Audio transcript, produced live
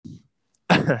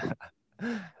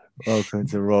Welcome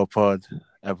to Raw Pod,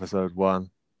 episode 1.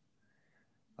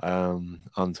 I'm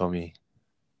Tommy,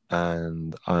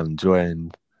 and I'm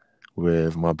joined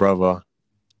with my brother,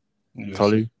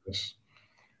 Tolu. Yes.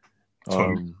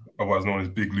 Tolu, otherwise known as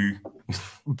Big Lou.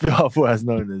 Otherwise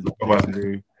known as Big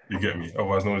Lou. You get me?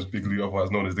 Otherwise known as Big Lou,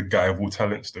 otherwise known as the guy of all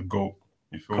talents, the GOAT.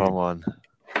 You feel Come me? on.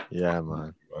 Yeah,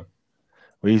 man. What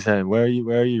are you saying? Where are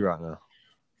you right now?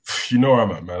 You know where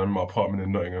I'm at, man. I'm in my apartment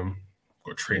in Nottingham.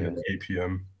 Got training at 8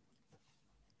 p.m.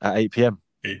 At 8 p.m?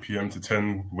 8 p.m. to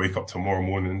 10. Wake up tomorrow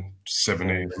morning, 7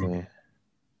 a.m.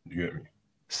 You get me?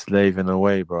 Slaving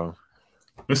away, bro.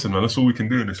 Listen, man, that's all we can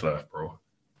do in this life, bro.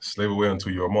 Slave away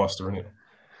until you're a master, innit?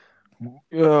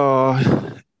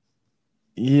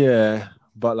 Yeah,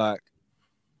 but like,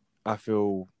 I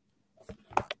feel,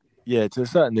 to a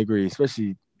certain degree,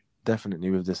 especially definitely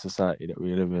with the society that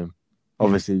we live in.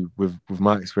 Obviously, with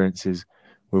my experiences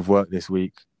with work this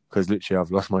week, because literally I've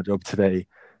lost my job today,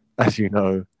 as you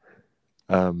know.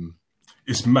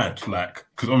 It's mad, like,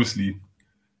 because obviously,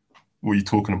 what are you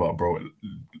talking about, bro?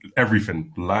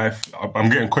 Everything, life. I'm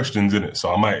getting questions in it,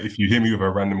 so I might, if you hear me with a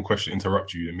random question,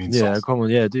 interrupt you. It means something. Come on,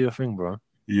 do your thing, bro.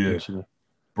 Yeah, literally.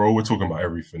 Bro, we're talking about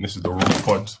everything. This is the Raw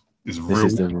Pod. This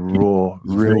is the real,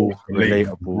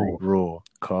 relatable, raw.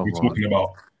 We're talking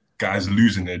about guys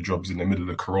losing their jobs in the middle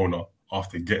of Corona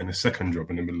after getting a second job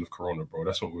in the middle of Corona, bro.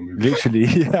 That's what we're moving. Literally,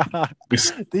 yeah.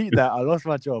 Deep that I lost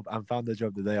my job and found a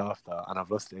job the day after, and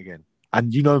I've lost it again.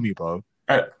 And you know me, bro.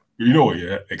 You know what?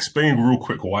 Yeah, explain real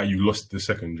quick why you lost the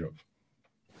second job.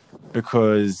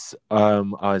 Because I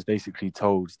was basically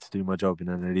told to do my job in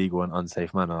an illegal and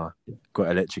unsafe manner,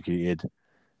 got electrocuted,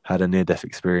 had a near-death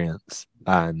experience,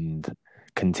 and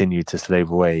continued to slave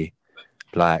away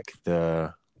like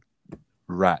the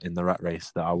rat in the rat race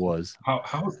that I was.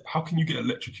 How can you get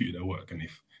electrocuted at work and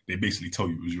if they basically tell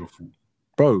you it was your fault?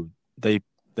 Bro, they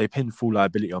pin full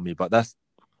liability on me, but that's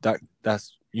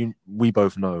you. We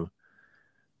both know,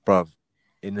 bruv,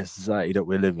 in the society that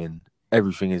we live in,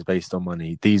 everything is based on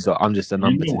money. I'm just a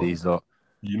number to these lot.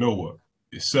 You know what?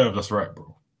 It serves us right,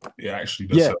 bro. It actually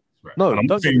does serve us right. No, I'm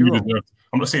not saying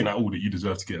I'm not saying at all that you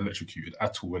deserve to get electrocuted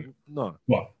at all, innit? No.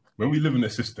 But when we live in a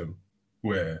system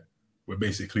where we're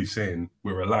basically saying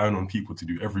we're relying on people to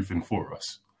do everything for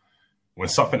us, when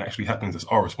something actually happens that's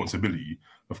our responsibility,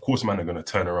 of course, man, are going to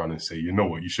turn around and say, you know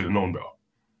what, you should have known better.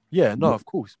 Yeah, no, of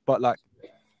course. But like,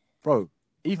 bro,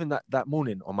 even that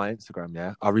morning on my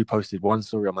Instagram, I reposted one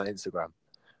story on my Instagram,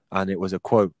 and it was a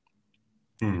quote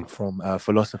from a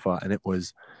philosopher, and it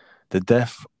was, "The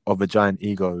death of a giant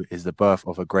ego is the birth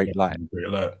of a great light."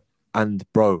 And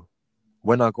bro,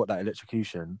 when I got that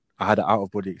electrocution, I had an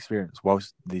out-of-body experience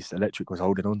whilst this electric was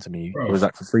holding on to me. Bro. It was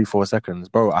like for 3-4 seconds.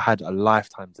 Bro, I had a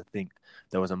lifetime to think.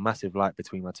 There was a massive light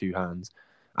between my two hands,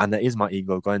 and that is my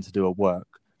ego going to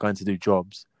do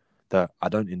jobs that I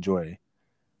don't enjoy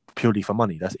purely for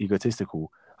money. That's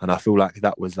egotistical. And I feel like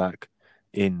that was like,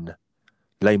 in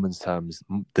layman's terms,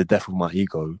 the death of my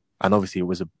ego. And obviously it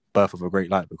was a birth of a great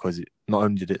light, because it not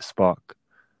only did it spark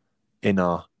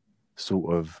inner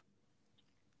sort of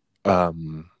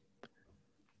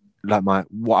like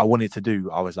what I wanted to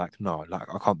do. I was like, no,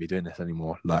 like I can't be doing this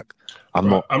anymore. Like I'm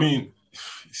not. I mean,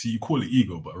 see, you call it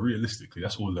ego, but realistically,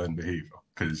 that's all learned behavior,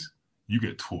 because you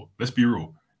get taught. Let's be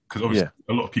real, because obviously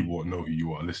a lot of people won't know who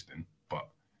you are listening, but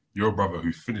you're a brother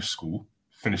who finished school,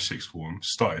 finished sixth form,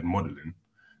 started modelling,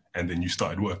 and then you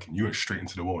started working. You went straight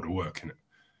into the world of work, innit?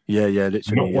 Yeah,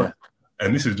 literally,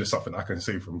 And this is just something I can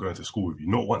say from going to school with you.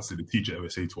 Not once did the teacher ever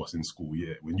say to us in school,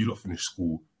 when you lot finished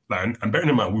school, like, and bearing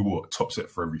in mind, we were top set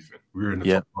for everything. We were in the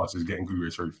top classes, getting good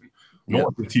grades for everything. Not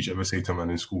once did the teacher ever say to a man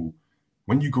in school,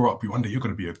 when you grow up, one day you're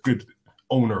going to be a good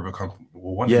owner of a company.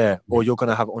 Or you're going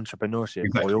to have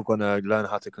entrepreneurship, or you're going to learn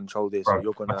how to control this. Bro, or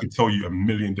you're going to... I can tell you a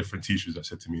million different teachers that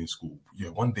said to me in school,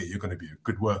 one day you're going to be a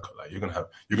good worker. Like, you're going to have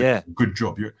a good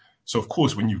job. So, of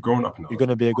course, when you've grown up now, you're going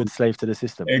to be a good slave to the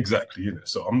system. Exactly, innit?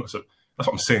 So, that's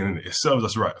what I'm saying, innit? It serves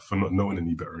us right for not knowing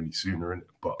any better any sooner,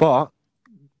 innit? But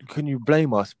can you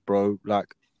blame us, bro?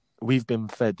 Like, we've been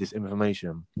fed this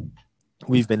information.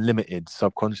 We've been limited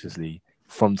subconsciously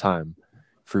from time,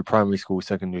 through primary school,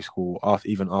 secondary school,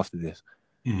 even after this.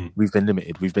 We've been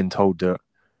limited. We've been told that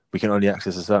we can only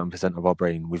access a certain % of our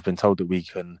brain. We've been told that we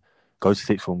can go to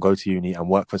sixth form, go to uni and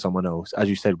work for someone else. As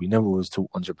you said, we never was taught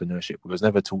entrepreneurship. We was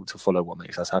never taught to follow what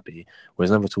makes us happy. We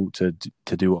was never taught to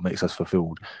do what makes us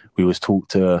fulfilled. We was taught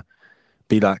to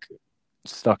be like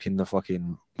stuck in the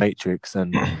fucking matrix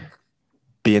and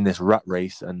be in this rat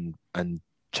race and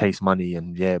chase money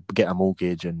and get a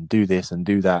mortgage and do this and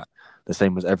do that the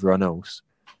same as everyone else.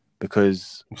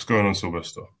 Because what's going on,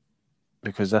 Sylvester?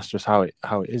 Because that's just how it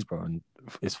is, bro. And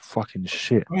it's fucking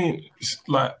shit. I mean, it's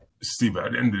like, Steve,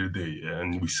 at the end of the day, yeah,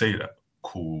 and we say that,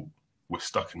 cool, we're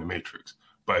stuck in the matrix.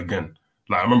 But again,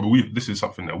 like, I remember this is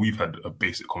something that we've had a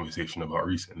basic conversation about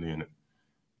recently, innit?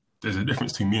 There's a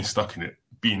difference between being stuck in it,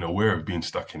 being aware of being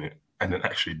stuck in it, and then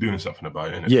actually doing something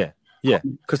about it, innit? Yeah, yeah.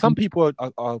 Because some people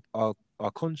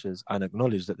are conscious and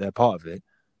acknowledge that they're part of it,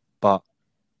 but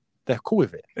they're cool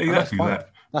with it. Exactly.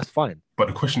 That's fine. But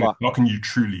the question is, how can you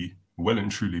well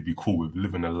and truly be cool with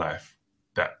living a life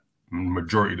that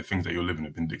majority of the things that you're living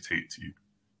have been dictated to you?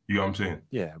 You know what I'm saying?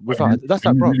 Yeah. Are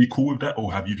you really cool with that,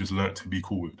 or have you just learned to be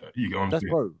cool with that? You get what I'm saying?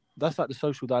 Bro, that's like the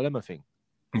Social Dilemma thing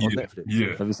on Netflix.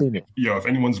 Yeah. Have you seen it? Yeah, if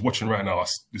anyone's watching right now,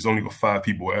 there's only got 5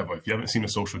 people, whatever. If you haven't seen The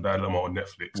Social Dilemma on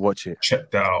Netflix, watch it.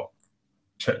 Check that out.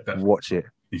 Watch it.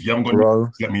 If you haven't got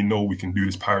Netflix, let me know. We can do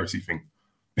this piracy thing.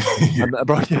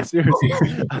 Bro, yeah, seriously.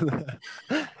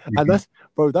 And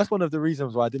that's one of the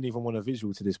reasons why I didn't even want a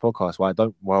visual to this podcast.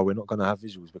 Why we're not going to have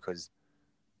visuals, because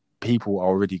people are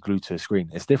already glued to a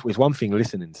screen. It's different. It's one thing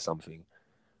listening to something,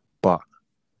 but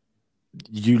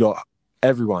you lot,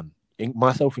 everyone,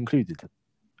 myself included,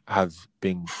 have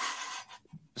been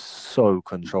so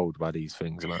controlled by these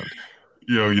things, man.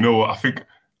 Yo, you know what? I think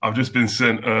I've just been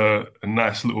sent a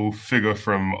nice little figure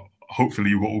from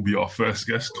hopefully what will be our first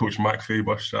guest, Coach Mike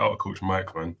Faber. Shout out Coach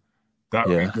Mike, man. That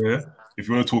right there, if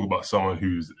you want to talk about someone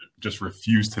who's just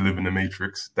refused to live in the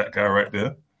matrix, that guy right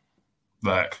there,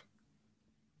 like,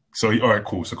 so all right,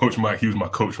 cool. So Coach Mike, he was my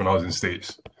coach when I was in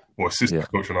States, or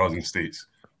assistant coach when I was in States.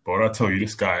 But when I tell you,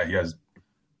 this guy, he has,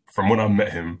 from when I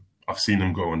met him, I've seen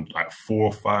him go on like 4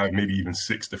 or 5, maybe even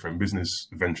 6 different business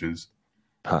ventures,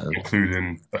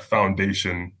 including a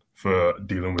foundation for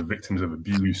dealing with victims of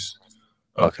abuse.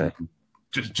 Okay.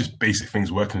 Just basic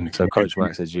things working in the community. So Coach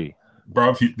Mike's a G.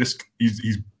 Bro,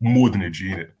 he's more than a G,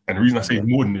 innit? And the reason I say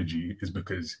more than a G is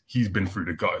because he's been through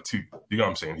the gutter too. You know what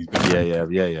I'm saying? He's been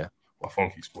yeah. My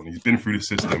phone keeps falling. He's been through the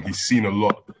system. He's seen a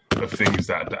lot of things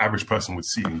that the average person would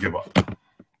see and give up.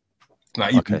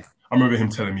 Like, I remember him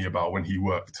telling me about when he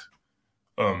worked.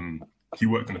 He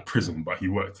worked in a prison, but he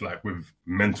worked like with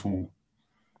mental.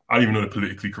 I don't even know the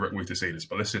politically correct way to say this,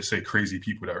 but let's just say crazy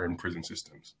people that are in prison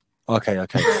systems. Okay.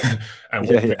 And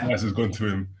when the guys has gone to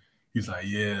him, he's like,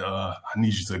 I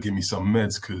need you to give me some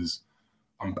meds because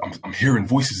I'm hearing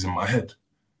voices in my head.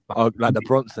 Like the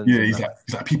Bronson. Yeah, he's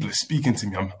like, people are speaking to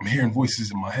me. I'm hearing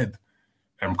voices in my head.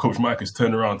 And Coach Mike has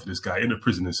turned around to this guy in the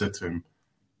prison and said to him,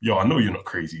 yo, I know you're not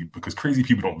crazy, because crazy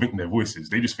people don't think their voices.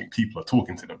 They just think people are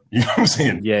talking to them. You know what I'm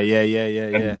saying? Yeah.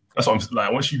 That's what I'm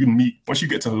like. Once you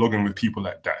get to log in with people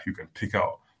like that who can pick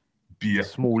out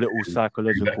small little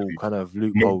psychological kind of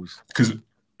loopholes. Because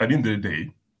at the end of the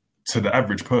day, to the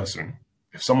average person,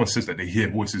 if someone says that they hear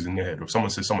voices in their head, or if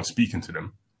someone says someone's speaking to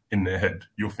them in their head,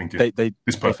 you're thinking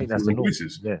this person hears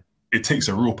voices. Yeah. It takes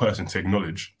a real person to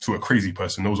acknowledge to a crazy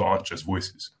person those aren't just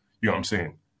voices. You know what I'm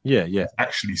saying? Yeah.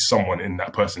 Actually, someone in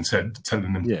that person's head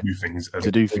telling them to do things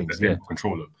that they have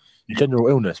control of. General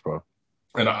illness, bro.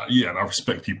 And I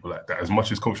respect people like that. As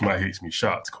much as Coach Mike hates me,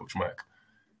 shout out to Coach Mike.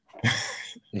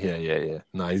 Yeah.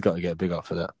 No, he's got to get big up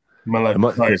for that. Man, like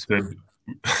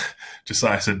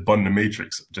Josiah said, "Bun the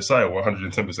Matrix." Josiah,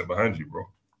 110% behind you, bro.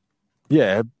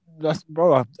 Yeah,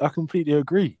 bro. I completely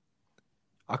agree.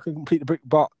 I can completely agree.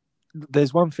 But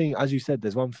there's one thing, as you said,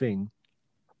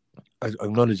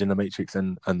 acknowledging the Matrix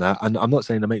and that. And I'm not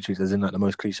saying the Matrix is in like the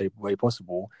most cliche way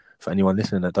possible for anyone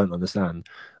listening that don't understand.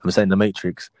 I'm saying the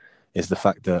Matrix is the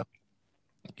fact that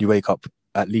you wake up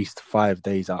at least 5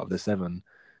 days out of the 7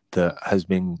 that has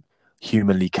been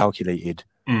humanly calculated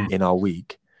in our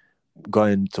week,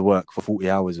 going to work for 40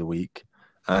 hours a week,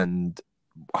 and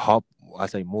I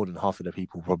say more than half of the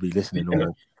people probably listening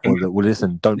or that will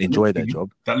listen don't enjoy their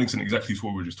job. That links in exactly to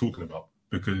what we were just talking about,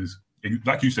 because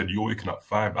like you said, you're waking up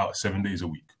 5 out of 7 days a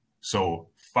week. So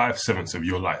 5/7 of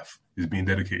your life is being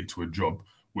dedicated to a job,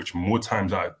 which more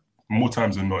times than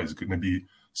not is going to be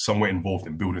somewhere involved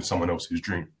in building someone else's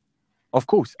dream. Of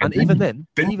course. And even then,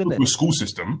 you go to a school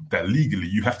system that legally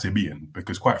you have to be in,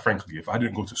 because quite frankly, if I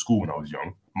didn't go to school when I was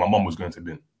young, my mum was going to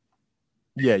bin.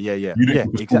 Yeah. You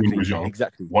didn't go to school when you was young.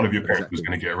 Exactly. One of your parents was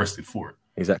going to get arrested for it.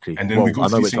 Exactly. And then we go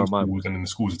to these same schools, and then the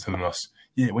schools are telling us,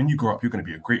 when you grow up, you're going to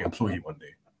be a great employee one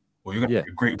day. Or you're going to be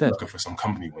a great worker for some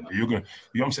company one day. You know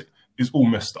what I'm saying? It's all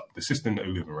messed up. The system that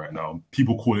we live in right now,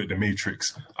 people call it the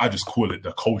Matrix. I just call it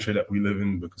the culture that we live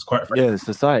in, because quite frankly... Yeah,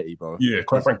 society, bro. Yeah,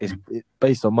 quite frankly... It's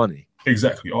based on money.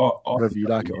 Exactly. Whether you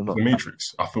like it or not. The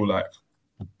Matrix, I feel like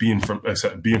being from the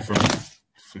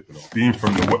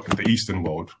Eastern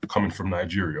world, coming from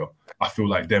Nigeria, I feel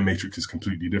like their Matrix is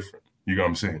completely different. You know what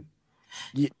I'm saying?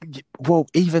 Yeah, well,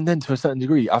 even then, to a certain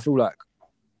degree, I feel like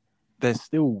there's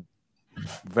still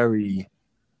very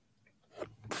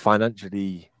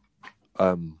financially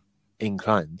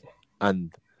inclined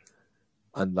and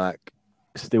like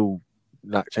still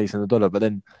like chasing the dollar. But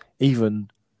then even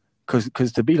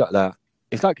because to be like that,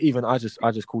 it's like even I just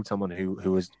called someone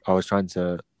who I was trying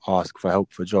to ask for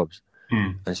help for jobs,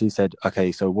 and she said,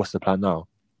 okay, so what's the plan now?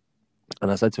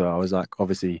 And I said to her, I was like,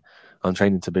 obviously I'm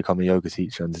training to become a yoga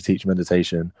teacher and to teach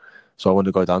meditation, so I want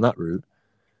to go down that route.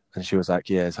 And she was like,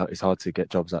 yeah, it's hard to get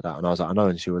jobs like that. And I was like, I know.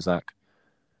 And she was like,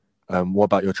 what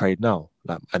about your trade now?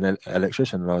 Like an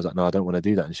electrician? And I was like, no, I don't want to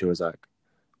do that. And she was like,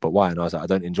 but why? And I was like, I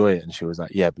don't enjoy it. And she was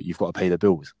like, yeah, but you've got to pay the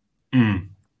bills. And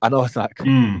I was like,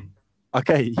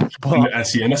 okay. But...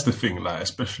 And that's the thing, like,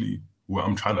 especially where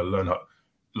I'm trying to learn how,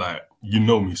 like, you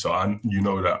know me, so you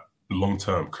know that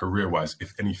long-term, career-wise,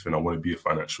 if anything, I want to be a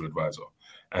financial advisor.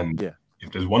 And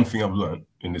if there's one thing I've learned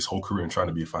in this whole career in trying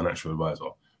to be a financial advisor,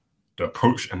 the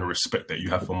approach and the respect that you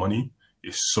have for money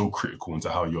is so critical into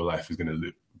how your life is going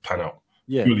to plan out.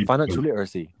 Yeah, purely financial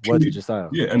literacy. Word to Josiah.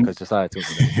 Yeah, and because Josiah taught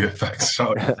me that. Yeah, thanks.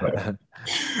 Shout out.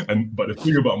 But the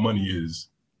thing about money is,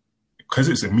 because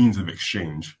it's a means of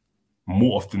exchange,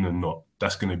 more often than not,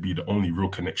 that's going to be the only real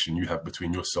connection you have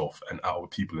between yourself and our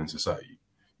people in society.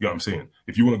 You know what I'm saying?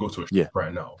 If you want to go to a shop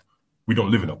right now, we don't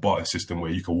live in a barter system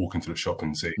where you can walk into the shop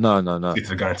and say, no. Say to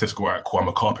the guy in Tesco, all right, cool, I'm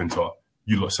a carpenter.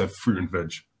 You lot serve fruit and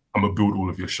veg. I'm gonna build all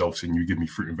of your shelves and you give me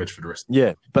fruit and veg for the rest.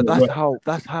 Yeah, but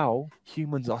that's how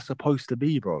humans are supposed to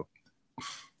be, bro.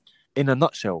 In a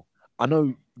nutshell. I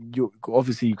know you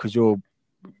obviously because your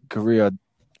career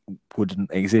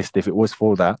wouldn't exist if it was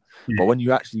for that. Yeah. But when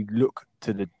you actually look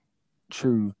to the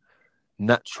true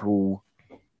natural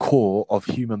core of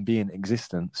human being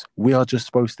existence, we are just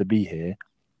supposed to be here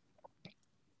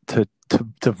to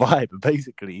vibe,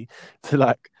 basically,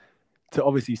 to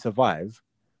obviously survive,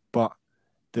 but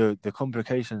the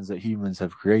complications that humans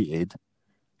have created.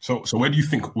 So where do you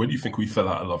think we fell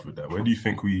out of love with that? Where do you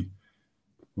think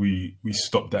we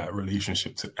stopped that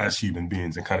relationship as human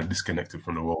beings and kind of disconnected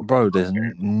from the world? Bro, there's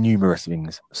numerous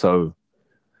things. So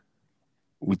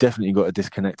we definitely got to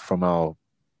disconnect from our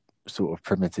sort of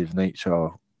primitive nature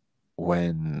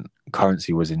when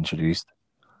currency was introduced.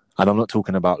 And I'm not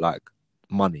talking about like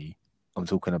money. I'm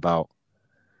talking about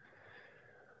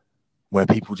where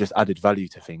people just added value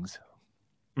to things.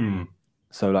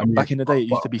 So like back in the day, it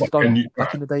used to be stones.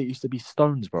 Back in the day, it used to be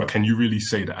stones, bro. But can you really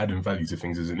say that adding value to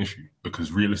things is an issue?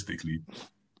 Because realistically,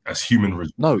 as human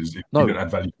resources, you can add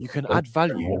value. You can add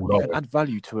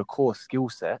value to a core skill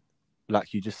set,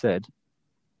 like you just said,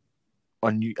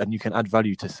 and you can add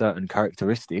value to certain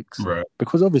characteristics, right?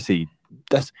 Because obviously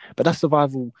that's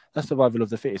survival. That's survival of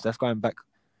the fittest. That's going back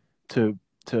to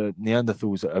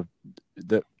Neanderthals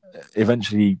that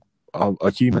eventually are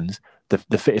humans.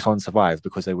 The fittest ones survived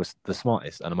because they were the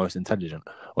smartest and the most intelligent,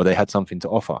 or they had something to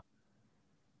offer.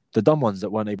 The dumb ones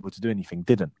that weren't able to do anything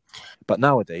didn't. But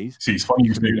nowadays... See, it's funny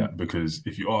you say that, because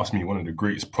if you ask me, one of the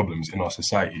greatest problems in our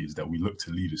society is that we look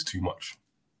to leaders too much.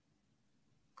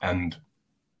 And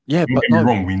don't get me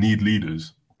wrong, we need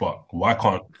leaders, but why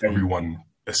can't everyone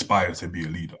aspire to be a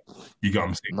leader? You get what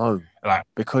I'm saying? No,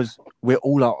 because we're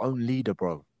all our own leader,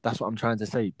 bro. That's what I'm trying to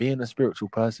say. Being a spiritual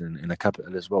person in a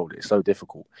capitalist world is so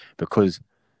difficult because,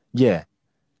 now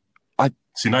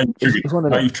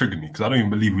you've triggered me because I don't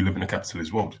even believe we live in a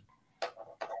capitalist world.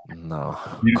 No,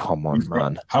 come on,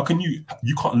 man. How can you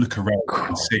can't look around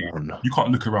and say, you can't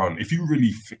look around. If you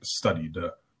really study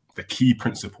the key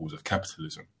principles of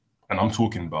capitalism, and I'm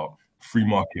talking about free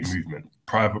market movement,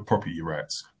 private property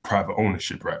rights, private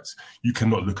ownership rights, you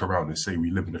cannot look around and say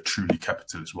we live in a truly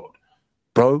capitalist world.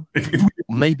 Bro,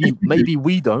 maybe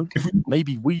we don't,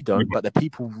 but the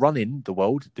people running the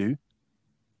world do.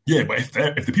 Yeah, but if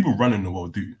the people running the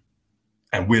world do,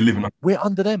 and we're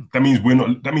under them. That means we're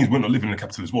not living in a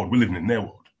capitalist world. We're living in their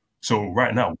world. So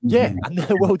right now, and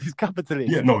their world is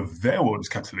capitalist. Yeah, no, their world is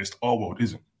capitalist. Our world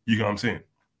isn't. You get what I'm saying?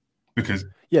 Because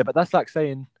but that's like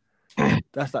saying. All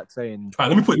right,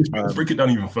 let me put this. Let's break it down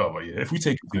even further. Yeah, if we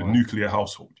take the nuclear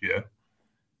household,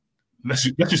 let's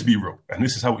just be real. And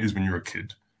this is how it is when you're a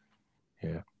kid.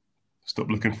 Yeah. Stop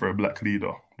looking for a black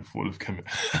leader. The fall of Kemet.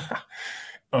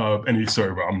 Anyway,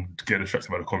 sorry, but I'm getting distracted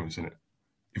by the comments in it.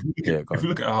 If we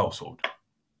look at a household,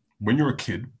 when you're a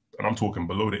kid, and I'm talking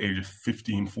below the age of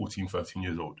 15, 14, 13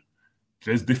 years old,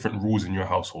 there's different rules in your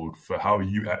household for how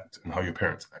you act and how your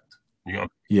parents act. You know?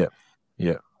 Yeah.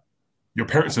 Your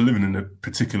parents are living in a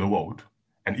particular world,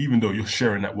 and even though you're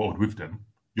sharing that world with them,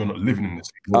 you're not living in the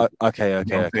same world.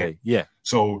 Okay. Yeah.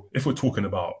 So if we're talking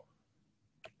about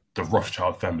the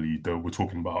Rothschild family, we're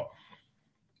talking about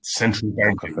central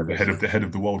banking, the head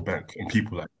of the World Bank, and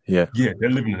people like they're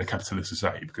living in a capitalist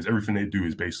society because everything they do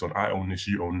is based on I own this,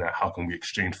 you own that. How can we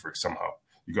exchange for it somehow?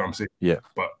 You get what I'm saying? Yeah.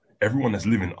 But everyone that's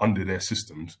living under their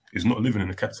systems is not living in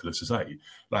a capitalist society.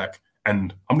 Like,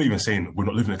 and I'm not even saying we're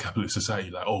not living in a capitalist society,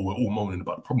 like, oh, we're all moaning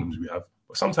about the problems we have.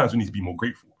 But sometimes we need to be more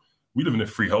grateful. We live in a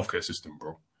free healthcare system,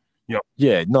 bro. You know?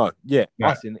 Yeah, no, yeah.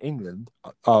 Us in England,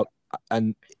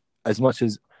 and as much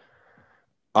as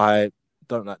I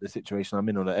don't like the situation I'm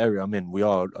in or the area I'm in, we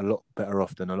are a lot better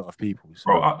off than a lot of people. So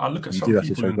bro, I look at some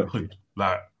people in the hood,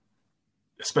 like,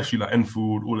 especially like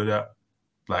Enfield, all of that,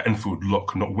 like Enfield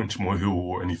Lock, not Winchmore Hill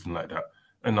or anything like that.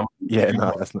 And I'm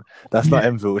that's not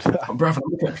Enfield. Brother, I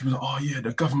look at people like, oh yeah,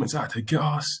 the government's out to get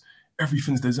us.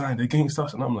 Everything's designed against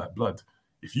us, and I'm like, blood.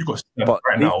 If you got stuck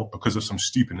right now because of some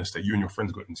stupidness that you and your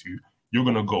friends got into, you're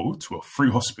gonna go to a free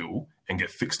hospital and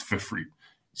get fixed for free.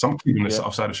 Some kid in the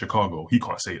south side of Chicago, he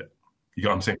can't say that. You get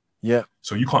what I'm saying? Yeah.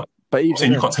 So you can't. But you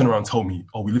can't turn around and tell me,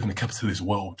 oh, we live in a capitalist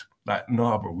world. Like,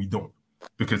 nah, bro, we don't.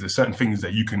 Because there's certain things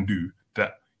that you can do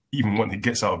that even when it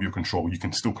gets out of your control, you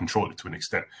can still control it to an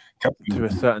extent. To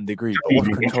a certain degree. But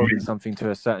what's controlling something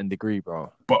to a certain degree,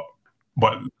 bro? But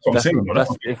I'm saying,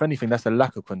 if anything, that's a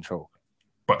lack of control.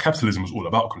 But capitalism is all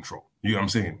about control. You know what I'm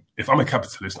saying? If I'm a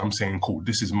capitalist, I'm saying, cool,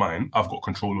 this is mine. I've got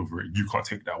control over it. You can't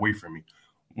take that away from me.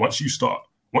 Once you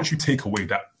take away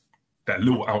that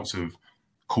little ounce of,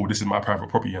 cool, this is my private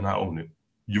property and I own it,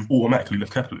 you've automatically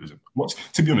left capitalism.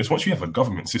 To be honest, once you have a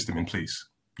government system in place,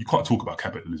 you can't talk about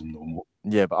capitalism no more.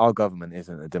 Yeah, but our government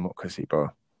isn't a democracy, bro.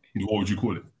 What would you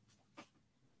call it?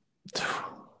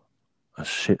 A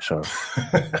shit show.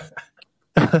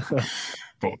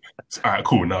 But, all right,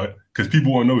 cool. Now, because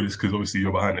people won't know this, because obviously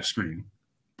you're behind the screen,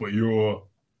 but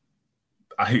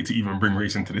I hate to even bring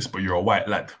race into this, but you're a white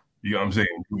lad. You know what I'm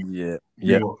saying?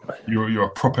 Yeah. You're a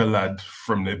proper lad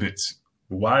from the bits.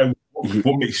 Why?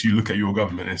 What makes you look at your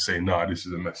government and say, nah, this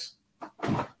is a mess?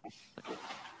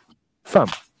 Fam,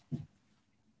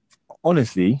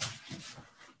 honestly,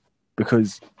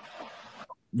 because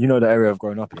you know the area I've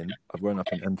grown up in. I've grown up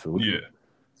in Enfield. Yeah.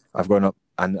 I've grown up,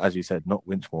 and as you said, not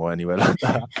Winchmore or anywhere like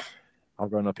that. I've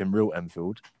grown up in real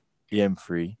Enfield,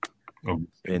 EM3,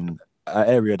 in an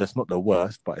area that's not the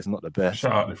worst, but it's not the best.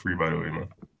 Shout out the 3, by the way, man.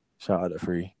 Shout out the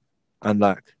 3. And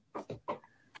like,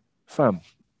 fam,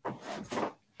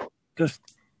 just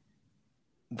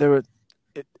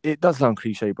it does sound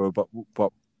cliche, bro, but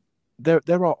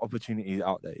there are opportunities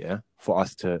out there, yeah, for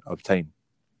us to obtain.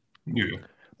 Yeah.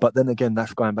 But then again,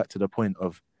 that's going back to the point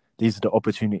of these are the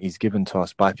opportunities given to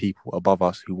us by people above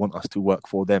us who want us to work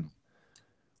for them.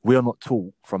 We are not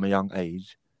taught from a young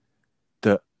age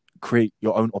to create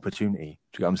your own opportunity.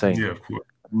 Do you get what I'm saying? Yeah, of course.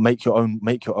 Make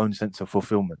your own sense of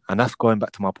fulfillment. And that's going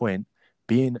back to my point,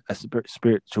 being a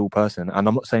spiritual person. And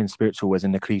I'm not saying spiritual as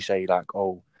in the cliche, like,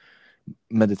 oh,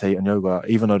 meditate and yoga,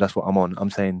 even though that's what I'm on.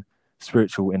 I'm saying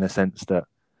spiritual in a sense that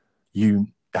you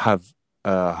have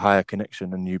a higher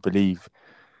connection and you believe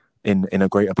in a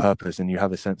greater purpose and you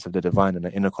have a sense of the divine and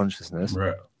the inner consciousness.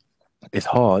 Right. It's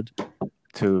hard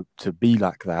to be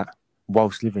like that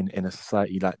whilst living in a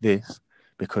society like this,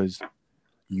 because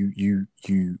you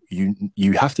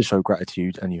have to show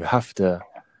gratitude and you have to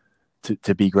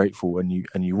be grateful and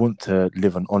you want to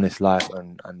live an honest life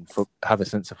and have a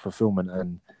sense of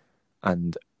fulfillment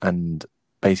and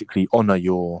basically honor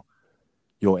your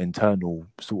internal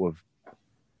sort of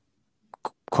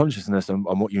consciousness and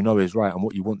what you know is right and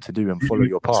what you want to do and follow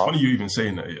your path. It's funny you even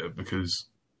saying that, yeah, because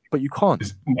but you can't.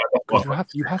 Because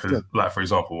you have to. Like, for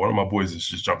example, one of my boys has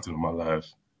just jumped into my life.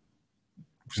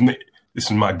 This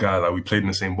is my guy. Like, we played in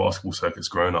the same basketball circuits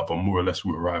growing up, and more or less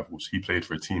we were rivals. He played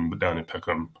for a team, but down in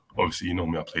Peckham, obviously, you know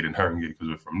me, I played in Haringey because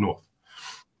we're from North.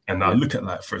 And I look at,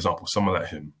 like, for example, someone like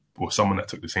him, or someone that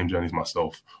took the same journey as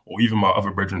myself, or even my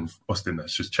other brethren, Austin,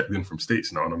 that's just checked in from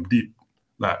States now, and I'm deep.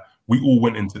 Like, we all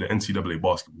went into the NCAA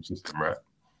basketball system, right?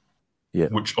 Yeah.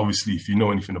 Which, obviously, if you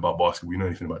know anything about basketball, you know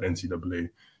anything about the NCAA,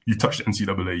 you touch the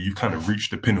NCAA, you kind of reach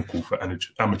the pinnacle for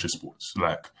amateur sports,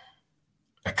 like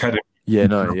academy. Yeah,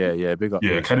 big up.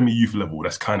 Yeah, academy youth level,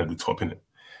 that's kind of the top, innit?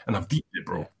 And I've deeped it,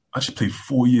 bro. Yeah. I just played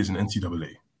 4 years in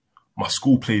NCAA. My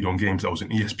school played on games that was in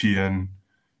ESPN.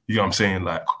 You know what I'm saying?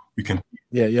 Like, we can.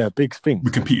 Yeah, big thing. We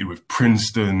competed with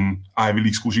Princeton, Ivy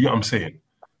League schools. You get what I'm saying?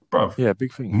 Bruv. Yeah,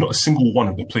 big thing. Not a single one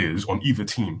of the players on either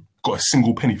team got a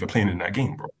single penny for playing in that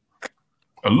game, bro.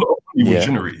 A lot of money was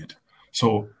generated.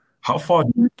 So how far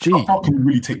can you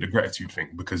really take the gratitude thing?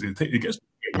 Because it gets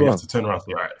you have to turn around and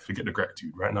say, all right, forget the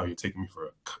gratitude. Right now, you're taking me for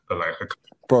a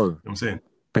bro. You know what I'm saying?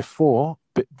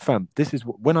 Fam, this is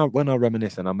when I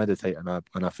reminisce and I meditate and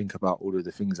I think about all of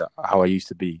the things that how I used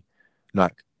to be,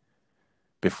 like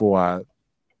before I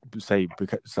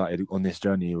started on this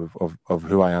journey of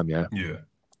who I am. Yeah. Yeah.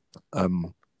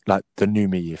 Like the new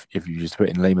me, if you just put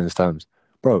it in layman's terms,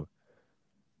 bro.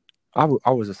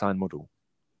 I was a signed model.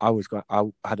 I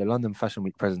had a London Fashion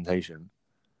Week presentation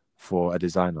for a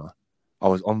designer. I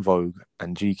was on Vogue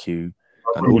and GQ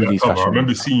and all of these cover. I fashion.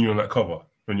 remember seeing you on that cover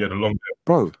when you had a long hair.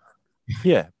 Bro,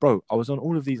 yeah, bro. I was on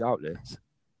all of these outlets.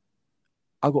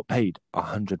 I got paid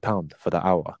 £100 for the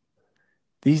hour.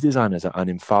 These designers are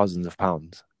earning thousands of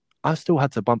pounds. I still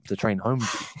had to bump the train home.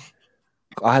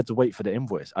 I had to wait for the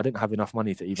invoice. I didn't have enough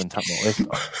money to even tap my Oyster. Do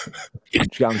you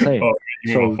get what I'm saying?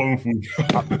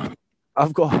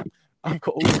 I've got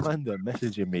all the man there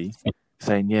messaging me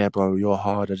saying, "Yeah, bro, you're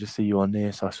hard. I just see you on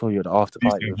this. I saw you at the after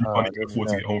party." You can't afford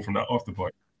to get home from that after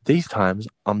party. These times,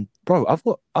 I've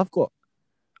got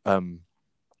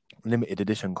limited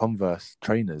edition Converse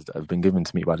trainers that have been given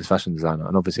to me by this fashion designer,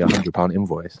 and obviously £100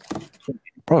 invoice.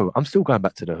 Bro, I'm still going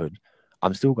back to the hood.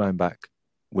 I'm still going back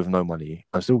with no money.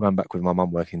 I'm still going back with my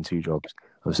mum working 2 jobs.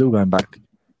 I'm still going back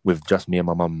with just me and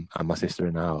my mum and my sister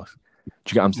in the house. Do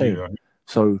you get what I'm saying? Yeah.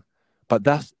 So, but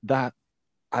that's that.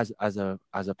 As a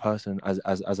person, as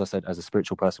I said, as a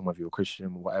spiritual person, whether you're Christian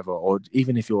or whatever, or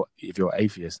even if you're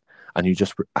atheist and you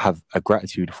just have a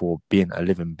gratitude for being a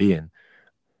living being,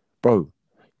 bro,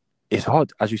 it's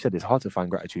hard. As you said, it's hard to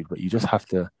find gratitude, but you just have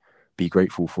to be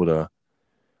grateful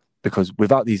because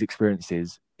without these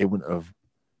experiences, it wouldn't have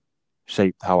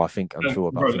shaped how I think and feel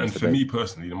about things. And for me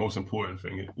personally, the most important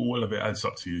thing, all of it adds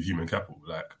up to your human capital.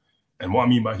 And what I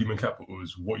mean by human capital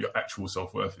is what your actual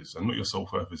self-worth is, and not your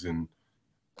self-worth is in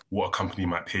what a company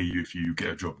might pay you if you get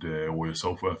a job there, or your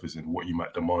self-worth is in what you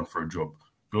might demand for a job.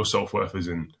 Your self-worth is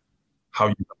in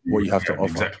what you have to offer.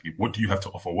 Exactly. What do you have to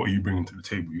offer? What are you bringing to the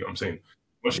table? You know what I'm saying?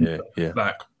 Yeah.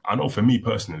 Like, I know for me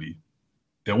personally,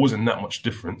 there wasn't that much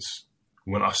difference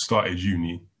when I started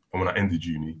uni and when I ended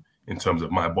uni in terms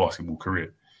of my basketball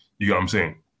career. You know what I'm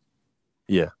saying?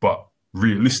 Yeah. But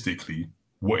realistically,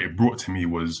 what it brought to me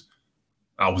was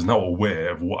I was now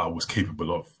aware of what I was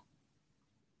capable of.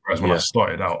 Whereas when I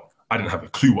started out, I didn't have a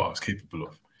clue what I was capable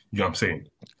of. You know what I'm saying?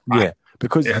 Yeah,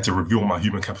 because it had to reveal my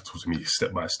human capital to me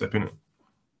step by step, innit?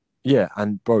 Yeah,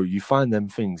 and bro, you find them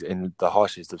things in the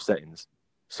harshest of settings.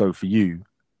 So for you,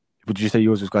 would you say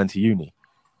yours was going to uni?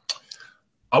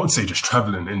 I would say just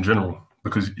traveling in general,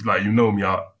 because like, you know me,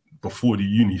 before the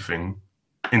uni thing,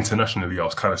 internationally, I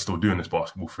was kind of still doing this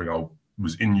basketball thing. I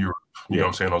was in Europe, you know what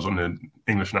I'm saying? I was on the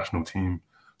English national team.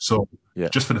 So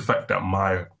just for the fact that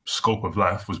my scope of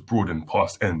life was broadened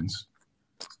past ends,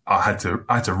 I had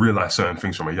to realize certain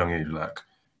things from a young age. Like,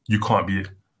 you can't be,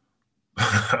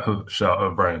 shout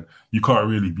out Brian, you can't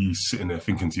really be sitting there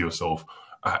thinking to yourself,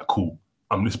 cool,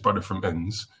 I'm this brother from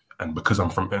ends, and because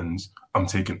I'm from ends, I'm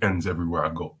taking ends everywhere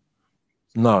I go.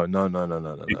 No.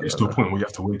 It's to a point where you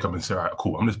have to wake up and say, all right,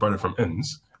 cool, I'm this brother from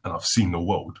ends, and I've seen the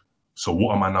world. So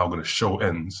what am I now going to show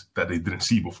ends that they didn't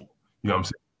see before? You know what I'm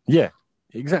saying? Yeah,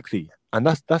 exactly. And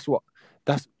that's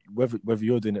whether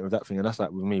you're doing it with that thing, and that's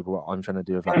like with me, but what I'm trying to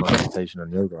do with like my meditation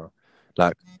and yoga.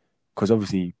 Like, because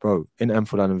obviously, bro, in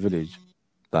Enfield Island Village,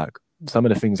 like, some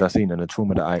of the things I've seen and the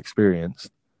trauma that I experienced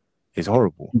is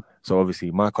horrible. So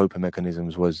obviously my coping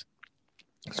mechanisms was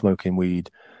smoking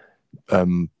weed,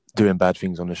 doing bad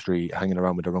things on the street, hanging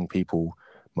around with the wrong people.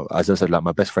 As I said, like,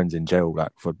 my best friend's in jail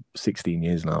like for 16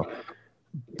 years now.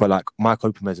 But like, my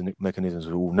coping mechanisms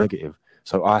were all negative.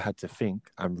 So I had to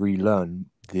think and relearn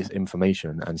this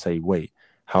information and say, wait,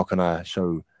 how can I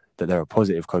show that there are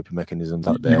positive coping mechanisms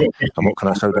out there? And what can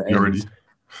I show that you're ready? You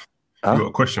got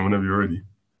a question whenever you're ready.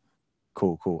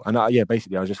 Cool. And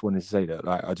basically, I just wanted to say that,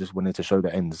 like, I just wanted to show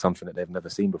the end something that they've never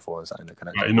seen before and something that can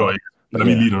actually. Let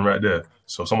me lead on right there.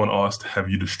 So someone asked, have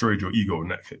you destroyed your ego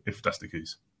if that's the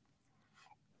case?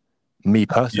 Me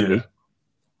personally,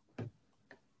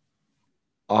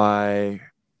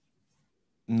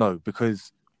 no,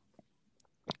 because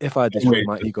if I destroy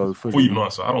my ego fully, before you even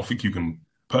answer, I don't think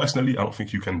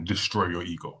you can destroy your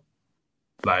ego.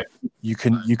 Like, you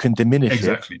can diminish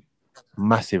it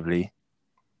massively.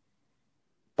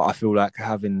 But I feel like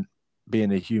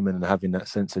being a human and having that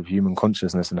sense of human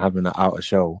consciousness and having that outer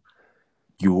shell,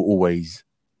 you will always,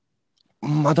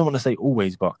 I don't want to say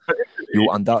always, but you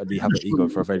will undoubtedly have an ego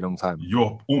for a very long time.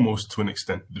 You're almost, to an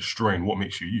extent, destroying what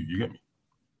makes you you. You get me?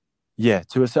 Yeah,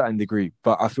 to a certain degree.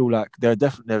 But I feel like there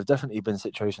have definitely been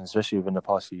situations, especially within the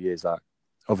past few years, like,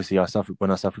 obviously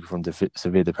when I suffered from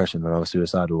severe depression and I was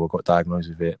suicidal or got diagnosed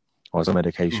with it, I was on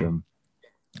medication.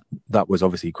 That was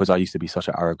obviously because I used to be such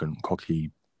an arrogant,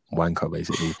 cocky wanker,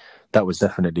 basically. That was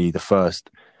definitely the first.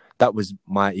 That was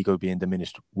my ego being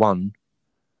diminished. One,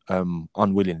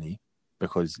 unwillingly,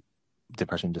 because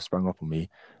depression just sprung up on me,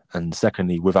 and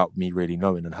secondly, without me really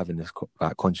knowing and having this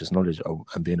conscious knowledge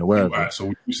and being aware of it. So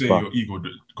would you say your ego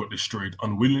got destroyed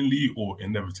unwillingly or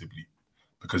inevitably?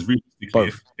 Because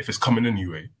realistically, if it's coming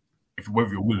anyway,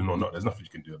 whether you're willing or not, there's nothing you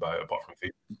can do about it apart from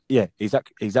faith. Yeah,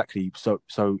 exactly. So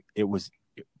it was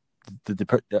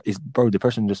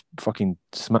depression just fucking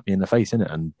smacked me in the face,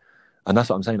 innit? And that's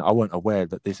what I'm saying. I weren't aware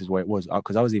that this is where it was,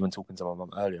 because I was even talking to my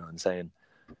mum earlier and saying,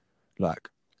 like,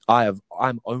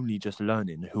 I'm only just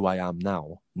learning who I am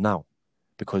now,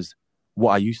 because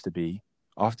what I used to be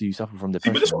after you suffer from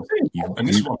depression. But this is what I'm saying, and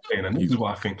this is what I'm saying, and this is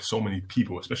why I think so many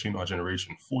people, especially in our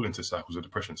generation, fall into cycles of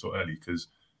depression so early. Because,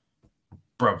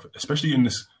 bruv, especially in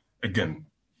this, again,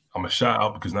 I'm a shout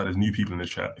out because now there's new people in the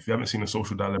chat. If you haven't seen The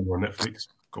Social Dilemma on Netflix,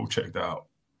 go check that out.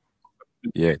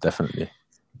 Yeah, definitely.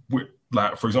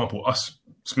 Like, for example, us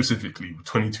specifically,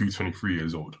 22, 23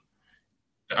 years old.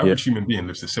 The average human being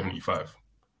lives to 75.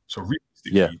 So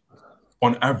realistically,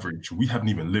 on average, we haven't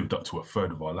even lived up to a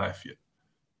third of our life yet.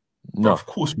 No. But of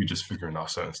course, we're just figuring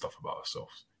out certain stuff about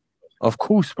ourselves. Of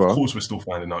course, bro. Of course, we're still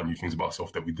finding out new things about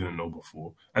ourselves that we didn't know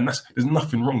before. And there's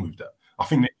nothing wrong with that. I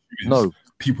think the issue is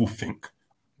people think,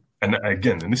 and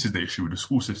again, and this is the issue with the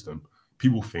school system,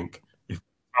 people think if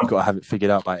you've got to have it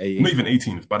figured out by 18. Not even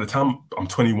 18. If by the time I'm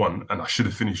 21 and I should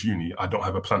have finished uni, I don't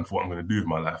have a plan for what I'm going to do with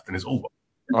my life, then it's over.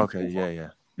 Okay, yeah.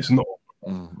 It's not.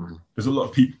 Mm-hmm. There's a lot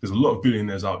of people. There's a lot of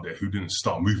billionaires out there who didn't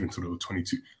start moving until they were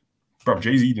 22. Bro,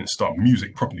 Jay-Z didn't start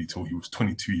music properly till he was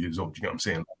 22 years old. You get what I'm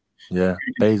saying? Yeah,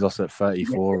 Bezos at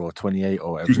 34 or 28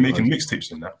 or whatever. He was making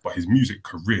mixtapes and that, but his music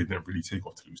career didn't really take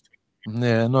off till he was 20.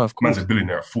 Yeah, no, of course. Man's a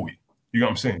billionaire at 40. You get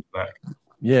what I'm saying? Like,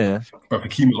 yeah. But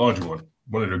Hakeem Olajuwon,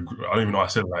 one of the, I don't even know I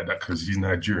said it like that because he's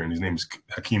Nigerian. His name is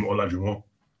Hakeem Olajuwon.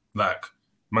 Like,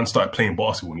 man started playing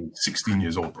basketball when he was 16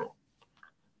 years old, bro.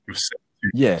 He was 7'2".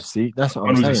 Yeah, see, that's what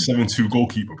I'm saying. He was a 7'2"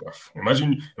 goalkeeper, bro.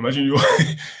 Imagine you're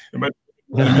in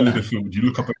the middle of the field. You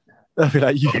look up at that'd be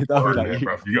like you. That'd be like you.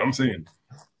 Bro. You get what I'm saying?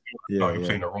 Yeah, you're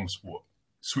playing the wrong sport.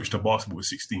 Switched to basketball at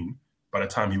 16. By the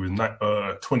time he was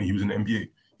 20, he was in the NBA. You know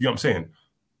what I'm saying?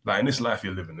 Like, in this life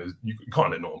you're living, you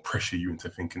can't let no one pressure you into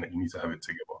thinking that you need to have it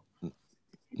together.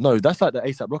 No, that's like the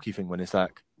ASAP Rocky thing when it's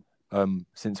like,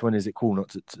 since when is it cool not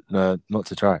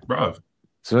to try? Bro.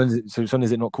 So when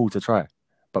is it not cool to try?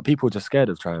 But people are just scared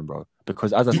of trying, bro.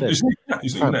 Because as I said, it's not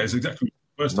even that. It's exactly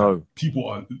the first time. People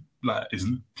are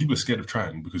scared of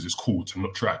trying because it's cool to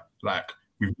not try. Like,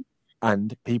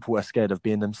 and people are scared of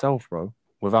being themselves, bro.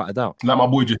 Without a doubt. Like my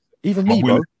boy just, even me,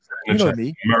 bro. You know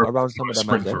me. Around some of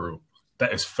them, man.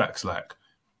 That is facts. Like,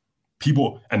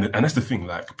 people, and that's the thing.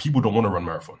 Like, people don't want to run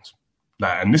marathons.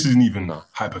 Like, and this isn't even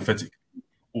hypothetical,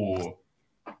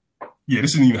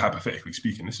 this isn't even hypothetically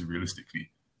speaking. This is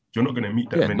realistically. You're not going to meet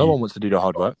that many. No one wants to do the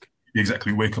hard work.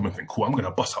 Exactly. Wake up and think, cool, I'm going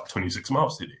to bust up 26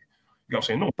 miles today. You know what I'm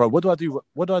saying? No. Bro, what do I do?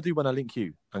 What do I do when I link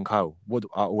you and Kyle? What do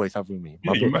I always have with me?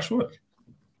 You mash work.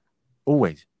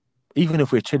 Always. Even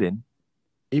if we're chilling,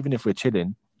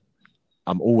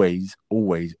 I'm always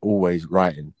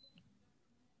writing.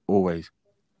 Always.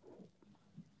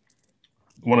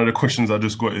 One of the questions I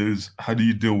just got is, how do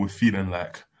you deal with feeling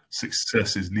like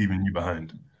success is leaving you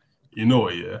behind? You know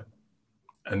what, yeah?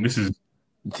 And this is...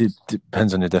 It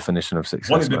depends on your definition of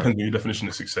success. One, it depends on your definition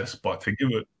of success, but to give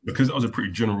it, because that was a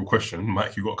pretty general question,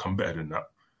 Mike, you got to come better than that.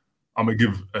 I'm going to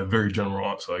give a very general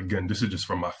answer. Again, this is just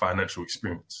from my financial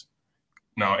experience.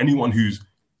 Now, anyone who's,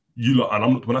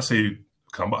 when I say,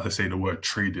 because I'm about to say the word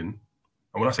trading,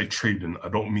 and when I say trading, I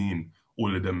don't mean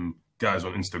all of them guys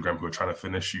on Instagram who are trying to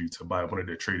finesse you to buy one of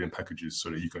their trading packages so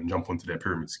that you can jump onto their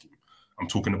pyramid scheme. I'm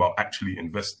talking about actually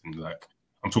investing. Like,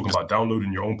 I'm talking about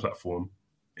downloading your own platform,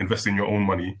 investing your own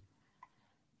money.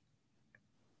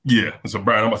 Yeah, so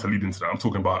Brian, I'm about to lead into that. I'm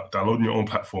talking about downloading your own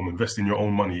platform, investing your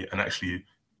own money, and actually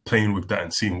playing with that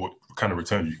and seeing what kind of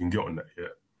returns you can get on that. Yeah,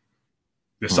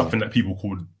 there's something that people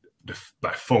call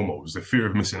like FOMOs, the fear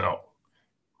of missing out.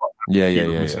 Yeah.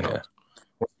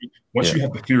 Once you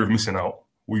have the fear of missing out,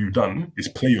 what you've done is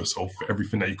play yourself for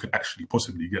everything that you could actually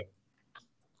possibly get.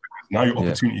 Now your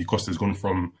opportunity cost has gone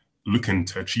from looking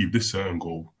to achieve this certain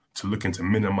goal to looking to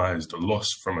minimize the loss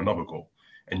from another goal.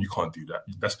 And you can't do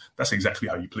that. That's exactly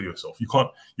how you play yourself. You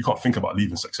can't think about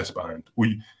leaving success behind.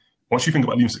 Once you think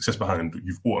about leaving success behind,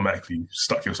 you've automatically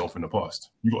stuck yourself in the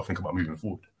past. You got to think about moving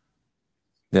forward.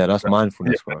 Yeah, that's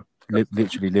mindfulness, bro.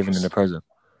 Literally living in the present.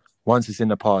 Once it's in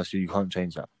the past, you can't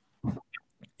change that.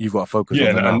 You've got to focus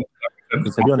on the now.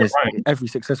 To be honest, every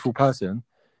successful person,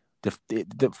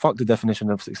 fuck the definition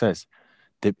of success.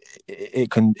 It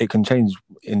can change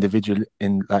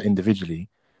individually,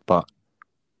 but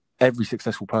every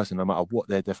successful person, no matter what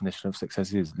their definition of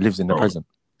success is, lives in the present.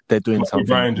 They're doing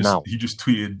something now. He just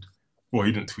tweeted. Well,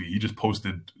 he didn't tweet. He just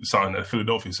posted something that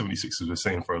Philadelphia 76ers were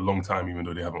saying for a long time, even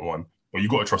though they haven't won. But you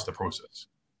got to trust the process.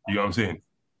 You know what I'm saying?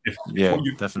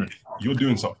 Definitely. If you're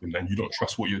doing something and you don't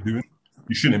trust what you're doing,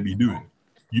 you shouldn't be doing it.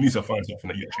 you need to find something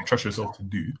that you actually trust yourself to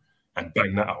do and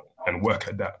bang that out and work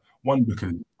at that. One,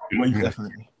 because you're not even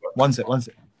definitely. One sec.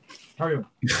 Carry on.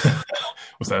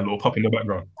 What's that little pup in the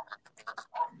background?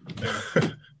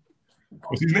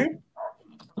 What's his name?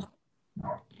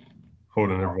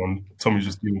 Hold on, everyone. Tommy's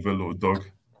just dealing with a little dog.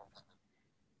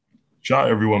 Shout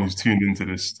out everyone who's tuned into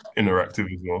this interactive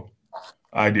as well.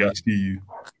 ID, I see you.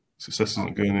 Success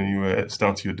isn't going anywhere. It's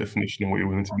down to your definition and what you're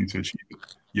willing to do to achieve it.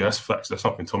 Yeah, that's facts. That's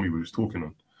something Tommy was talking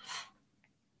on.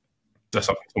 That's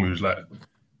something Tommy was like.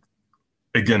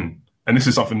 Again, and this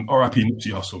is something, R.I.P.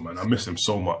 Nipsey Hussle, man. I miss him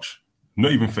so much.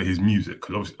 Not even for his music,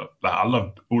 because obviously, like, I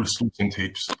loved all the Sultan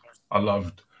tapes. I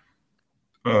loved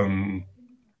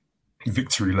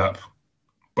Victory Lap.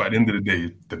 But at the end of the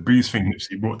day, the biggest thing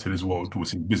Nipsey brought to this world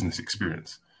was his business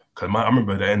experience. Because I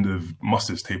remember at the end of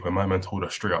Mustard's tape when my man told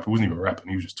us straight up, he wasn't even rapping,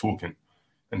 he was just talking.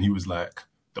 And he was like,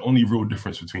 the only real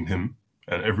difference between him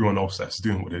and everyone else that's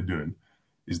doing what they're doing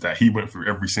is that he went through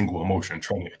every single emotion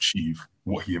trying to achieve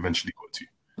what he eventually got to.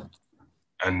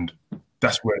 And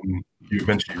that's when you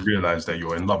eventually realize that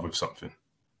you're in love with something.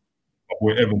 But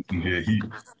with Evanston here,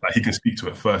 he can speak to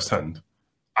it firsthand.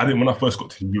 When I first got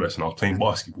to the US and I was playing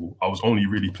basketball, I was only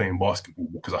really playing basketball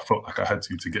because I felt like I had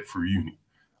to get through uni.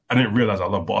 I didn't realize I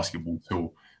loved basketball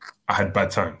till I had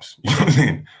bad times. You know what I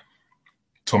mean?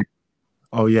 Tommy.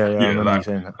 Oh yeah. I remember you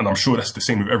saying that. And I'm sure that's the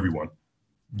same with everyone.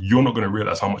 You're not going to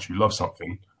realize how much you love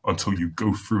something until you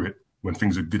go through it when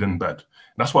things are good and bad.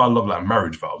 And that's why I love like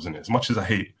marriage vows in it. As much as I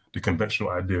hate the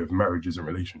conventional idea of marriages and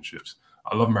relationships,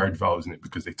 I love marriage vows in it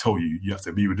because they tell you you have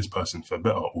to be with this person for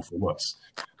better or for worse.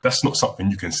 That's not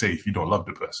something you can say if you don't love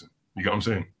the person. You get what I'm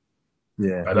saying?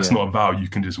 Yeah. Like, that's not a vow you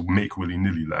can just make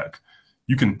willy-nilly. Like,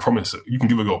 you can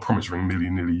give a girl a promise ring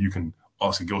willy-nilly. You can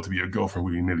ask a girl to be your girlfriend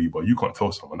willy-nilly, but you can't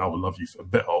tell someone I will love you for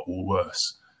better or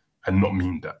worse and not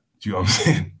mean that. Do you know what I'm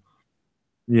saying?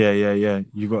 Yeah.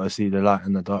 You got to see the light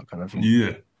and the dark kind of thing.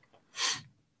 Yeah.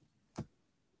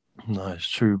 No, it's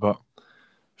true, but I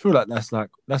feel like that's like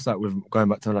with going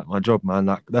back to like my job, man.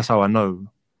 Like, that's how I know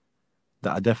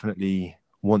that I definitely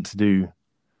want to do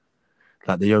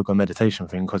like the yoga meditation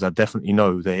thing, because I definitely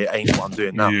know that it ain't what I'm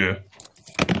doing now. Yeah.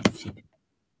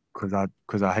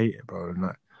 Because I hate it, bro. And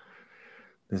like,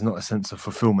 there's not a sense of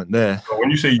fulfillment there. But when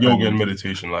you say yoga and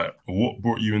meditation, like, what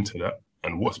brought you into that,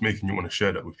 and what's making you want to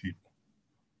share that with people?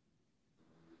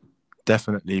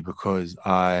 Definitely because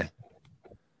I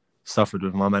suffered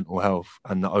with my mental health,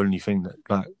 and the only thing that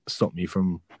like stopped me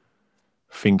from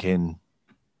thinking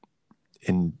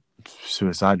in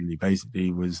suicidally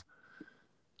basically was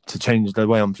to change the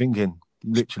way I'm thinking,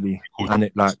 literally. Cool. And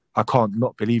it, like, I can't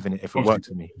not believe in it if it works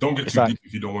for me. Don't get too deep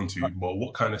if you don't want to, but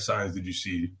what kind of signs did you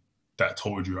see that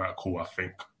told you, right, cool, I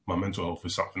think my mental health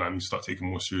is something I need to start taking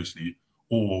more seriously,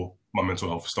 or my mental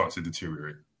health is starting to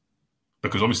deteriorate?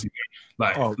 Because obviously,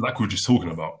 like we were just talking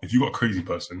about, if you got a crazy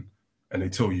person and they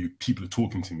tell you people are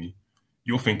talking to me,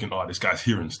 you're thinking, oh, this guy's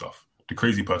hearing stuff. The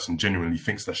crazy person genuinely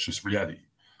thinks that's just reality.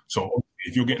 So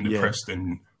if you're getting depressed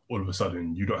and all of a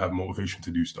sudden you don't have motivation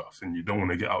to do stuff and you don't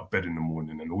want to get out of bed in the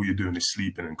morning and all you're doing is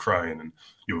sleeping and crying and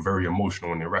you're very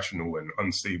emotional and irrational and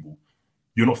unstable,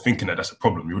 you're not thinking that that's a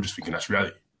problem. You're just thinking that's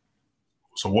reality.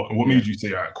 So what made you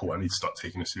say, all right, cool, I need to start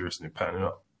taking it seriously and patting it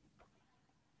up?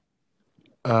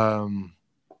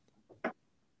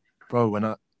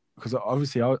 Bro, because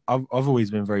obviously I've always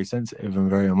been very sensitive and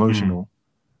very emotional.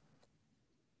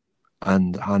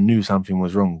 And I knew something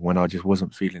was wrong when I just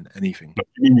wasn't feeling anything.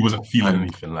 You wasn't feeling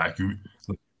anything, like you...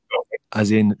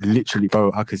 As in, literally,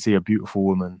 bro, I could see a beautiful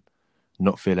woman,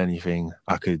 not feel anything.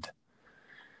 I could...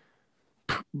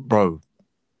 Bro,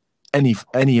 any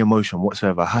emotion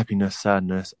whatsoever, happiness,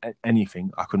 sadness, anything,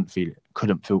 I couldn't feel it.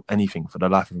 Couldn't feel anything for the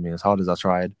life of me, as hard as I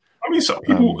tried. I mean, some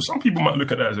people might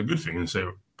look at that as a good thing and say,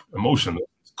 emotion,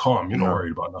 it's calm, you're not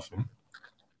worried about nothing.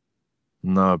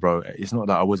 No, bro, it's not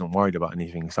that I wasn't worried about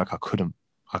anything. It's like I couldn't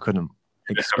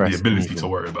express the ability anything. to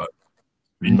worry about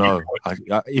it. No, I,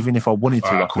 even if I wanted to,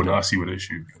 I couldn't. I see what the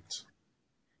issue is.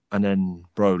 And then,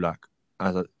 bro, like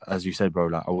as you said, bro,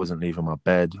 like I wasn't leaving my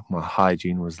bed. My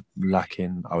hygiene was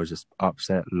lacking. I was just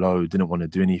upset, low, didn't want to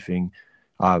do anything.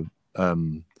 A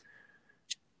lot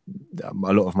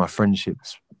of my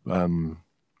friendships, I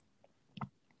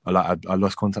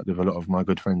lost contact with a lot of my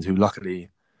good friends who, luckily,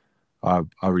 I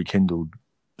rekindled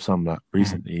some like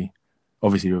recently,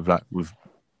 obviously with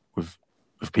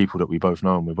people that we both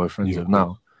know and we're both friends with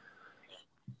now.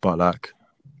 But like,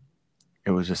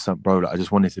 it was just bro, like I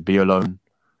just wanted to be alone.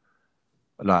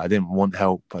 Like I didn't want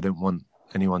help. I didn't want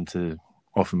anyone to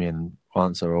offer me an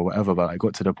answer or whatever. But I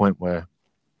got to the point where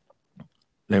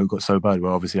it got so bad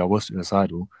where obviously I was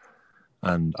suicidal,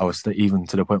 and I was even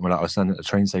to the point where like, I was standing at the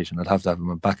train station. I'd have to have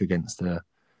my back against the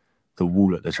the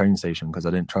wall at the train station because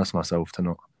I didn't trust myself to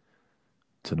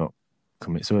not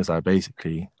commit suicide,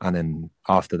 basically. And then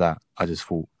after that, I just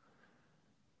thought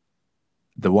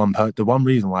the one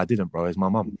reason why I didn't, bro, is my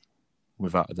mum,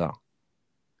 without a doubt.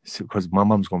 Because my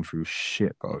mum's gone through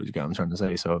shit, bro. You get what I'm trying to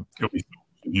say? So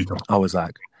I was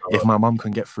like, if my mum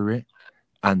can get through it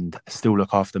and still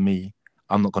look after me,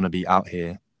 I'm not gonna be out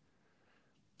here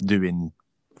doing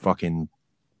fucking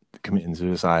committing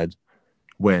suicide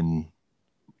when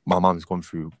my mum's gone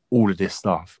through all of this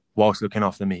stuff whilst looking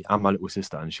after me and my little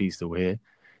sister, and she's still here.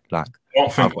 Like,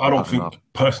 I don't think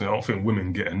personally, I don't think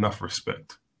women get enough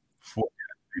respect for what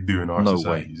they do in our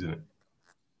societies, isn't it?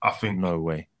 I think no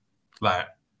way. Like,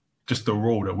 just the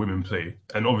role that women play,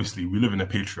 and obviously we live in a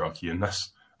patriarchy, and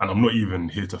I'm not even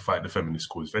here to fight the feminist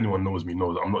cause. If anyone knows me,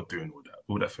 knows I'm not doing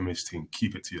all that feminist thing.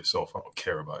 Keep it to yourself. I don't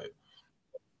care about it.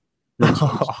 But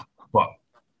my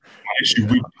issue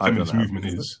with the feminist movement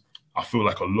is, I feel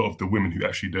like a lot of the women who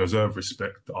actually deserve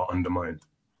respect are undermined,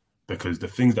 because the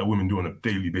things that women do on a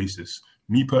daily basis,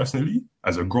 me personally,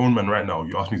 as a grown man right now,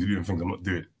 you ask me to do things I'm not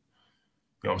doing.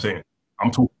 You know what I'm saying?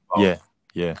 I'm talking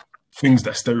about things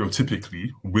that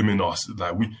stereotypically women are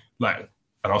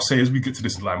and I'll say, as we get to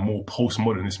this like more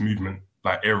postmodernist movement,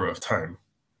 like era of time,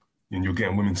 and you're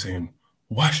getting women saying,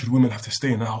 why should women have to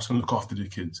stay in the house and look after their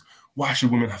kids? Why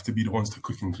should women have to be the ones to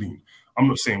cook and clean? I'm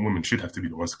not saying women should have to be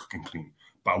the ones to cook and clean,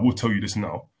 but I will tell you this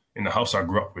now. In the house I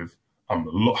grew up with, I'm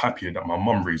a lot happier that my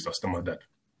mum raised us than my dad.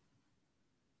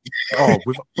 Oh,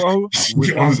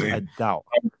 without a doubt.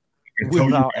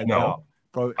 Without a doubt,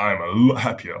 bro. I am a lot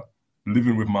happier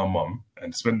living with my mum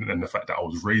and the fact that I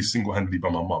was raised single-handedly by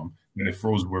my mum than if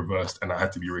roles were reversed and I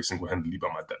had to be raised single-handedly by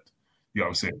my dad. You know what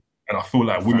I'm saying? And I feel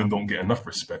like women don't get enough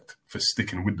respect for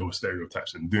sticking with those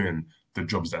stereotypes and doing the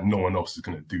jobs that no one else is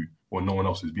going to do or no one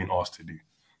else is being asked to do.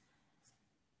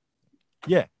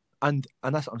 Yeah, and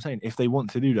that's what I'm saying. If they want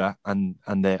to do that and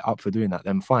they're up for doing that,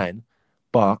 then fine.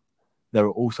 But there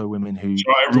are also women who...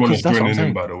 everyone is joining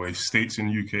in, by the way. States in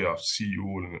UK, I see you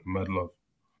all in it. Mad love.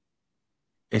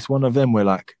 It's one of them where,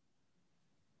 like,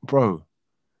 bro,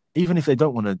 even if they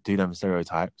don't want to do them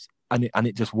stereotypes and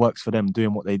it just works for them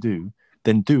doing what they do,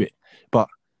 then do it. But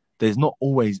it's not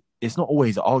always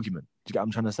an argument. Do you get what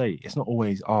I'm trying to say? It's not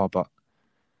always, but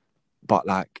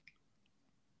why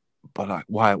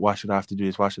should I have to do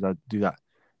this? Why should I do that?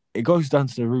 It goes down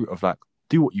to the root of, like,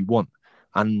 do what you want.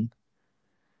 And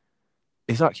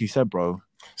it's like you said, bro.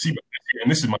 See, and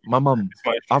this is my mum.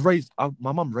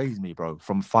 My mum raised me, bro,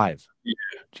 from 5. Yeah.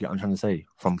 Do you get what I'm trying to say?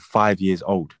 From 5 years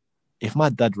old. If my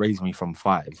dad raised me from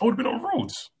 5, I would have been on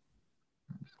roads,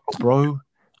 bro.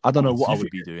 I don't know what I would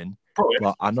be doing,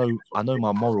 but I know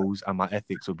my morals and my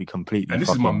ethics would be completely. And this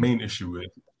is my main issue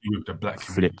with the black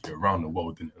community around the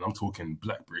world, and I'm talking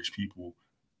black British people,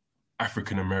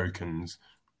 African Americans,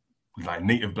 like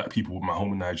native black people with my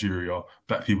home in Nigeria,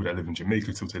 black people that live in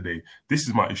Jamaica till today. This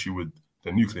is my issue with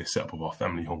the nuclear setup of our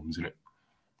family homes, innit?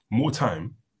 More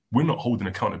time, we're not holding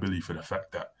accountability for the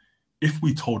fact that if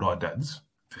we told our dads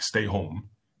to stay home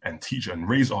and teach and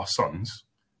raise our sons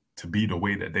to be the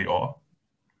way that they are,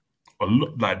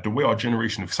 like the way our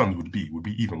generation of sons would be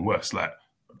even worse. Like,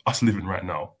 us living right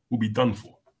now will be done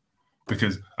for.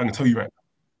 Because I can tell you right now,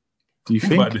 do you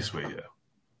think about it this way, yeah?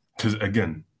 Because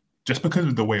again, just because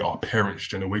of the way our parents'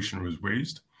 generation was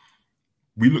raised,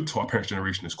 we look to our parents'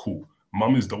 generation as cool.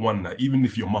 Mum is the one that, even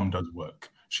if your mum does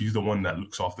work, she's the one that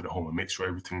looks after the home and makes sure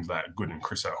everything's like good and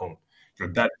crisp at home. Your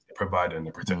dad is the provider and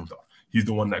the protector. He's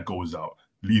the one that goes out,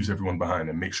 leaves everyone behind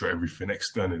and makes sure everything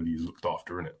externally is looked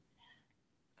after, innit?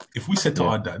 If we said to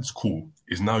our dads, cool,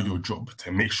 it's now your job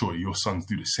to make sure your sons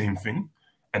do the same thing,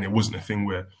 and it wasn't a thing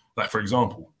where, like, for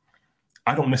example,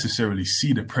 I don't necessarily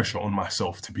see the pressure on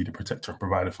myself to be the protector and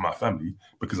provider for my family,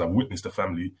 because I've witnessed a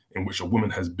family in which a woman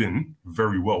has been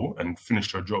very well and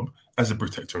finished her job as a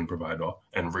protector and provider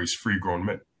and raised 3 grown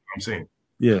men. You know what I'm saying?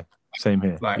 Yeah, same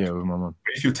here. Like, with my mum.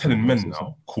 If you're telling men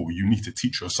now, cool, you need to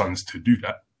teach your sons to do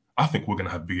that, I think we're going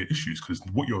to have bigger issues, because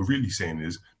what you're really saying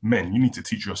is, men, you need to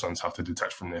teach your sons how to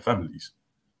detach from their families.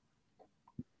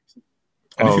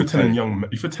 And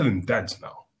if you're telling dads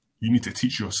now, you need to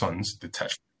teach your sons to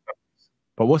detach.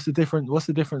 But what's the difference? What's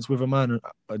the difference with a man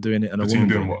doing it and a woman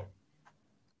doing what?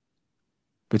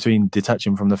 Between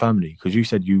detaching from the family? Because you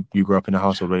said you grew up in a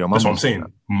household where your mum. That's what I'm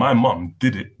saying. My mum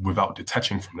did it without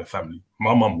detaching from the family.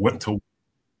 My mum went to.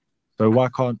 So why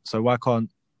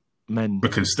can't men?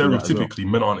 Because stereotypically,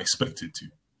 men aren't expected to.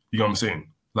 You know what I'm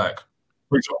saying? Like,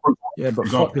 for example,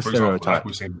 fuck the stereotype. Like we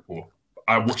were saying before,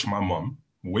 I watched my mum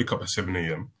wake up at 7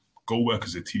 a.m., go work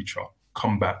as a teacher,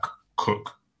 come back,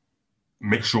 cook,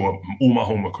 make sure all my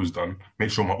homework was done, make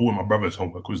sure all my brother's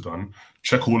homework was done,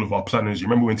 check all of our planners. You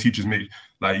remember when teachers made,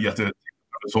 like, you have to,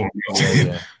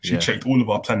 she checked all of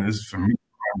our planners for me.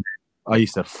 I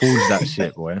used to forge that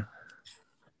shit, boy.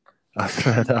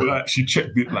 Like, she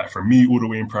checked it, like, from me all the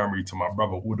way in primary to my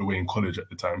brother all the way in college at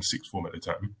the time, sixth form at the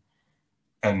time.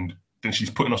 And then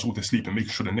she's putting us all to sleep and making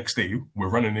sure the next day we're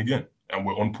running again and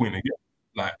we're on point again.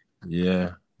 Like,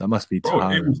 yeah, that must be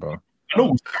tiring, bro. I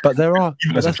know, but there are.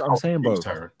 But that's what I'm saying, bro.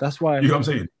 That's why. You know what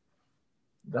I'm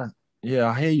saying? Yeah,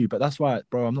 I hear you, but that's why,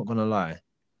 bro. I'm not gonna lie.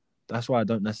 That's why I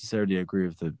don't necessarily agree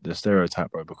with the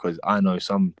stereotype, bro. Because I know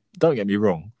some. Don't get me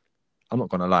wrong. I'm not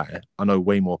gonna lie. I know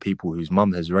way more people whose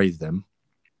mum has raised them,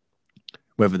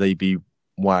 whether they be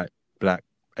white, black,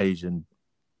 Asian,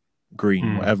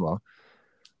 green, whatever.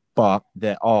 But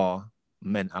there are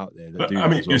men out there that do. I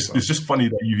mean, it's just funny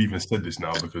that you've even said this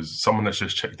now, because someone that's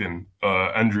just checked in,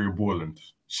 Andrea Borland,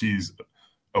 she's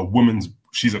a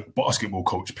basketball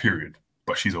coach, period,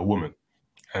 but she's a woman.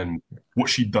 And what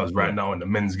she does right now in the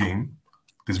men's game,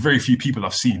 there's very few people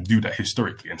I've seen do that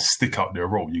historically and stick out their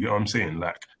role. You get what I'm saying?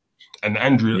 Like, and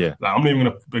Andrea, like, I'm not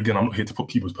even I'm not here to put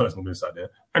people's personal business out there.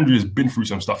 Andrea's been through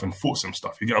some stuff and fought some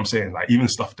stuff. You get what I'm saying? Like, even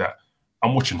stuff that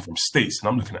I'm watching from States, and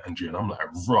I'm looking at Andrea and I'm like,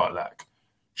 right, like,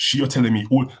 you're telling me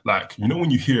all, like, you know,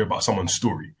 when you hear about someone's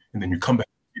story and then you come back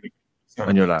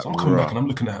and you're like, so I'm coming back and I'm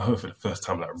looking at her for the first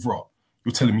time, like, right,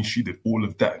 you're telling me she did all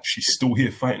of that and she's still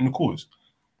here fighting the cause.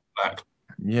 Like,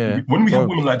 when we have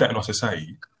women like that in our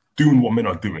society doing what men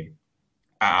are doing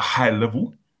at a high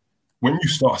level, when you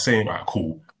start saying, all right,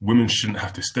 cool, women shouldn't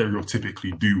have to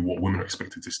stereotypically do what women are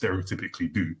expected to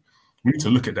stereotypically do, we need to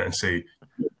look at that and say,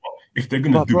 if they're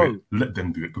going to do it, let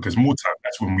them do it. Because more time,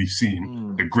 that's when we've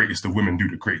seen the greatest of women do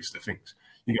the greatest of things.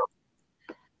 You know?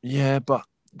 Yeah, but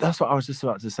that's what I was just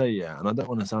about to say, yeah. And I don't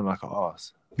want to sound like an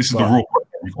arse. This is the raw part.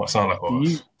 You can't sound like an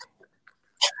arse.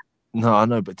 No, I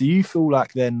know. But do you feel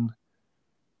like then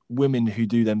women who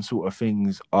do them sort of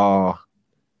things are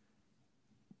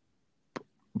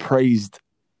praised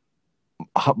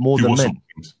more than men?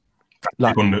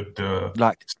 Like, on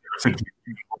like,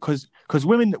 because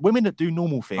women that do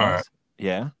normal things,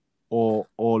 or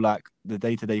like the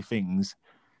day-to-day things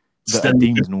that are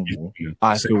deemed normal,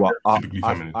 I feel are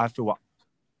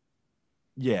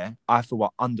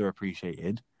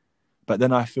underappreciated. But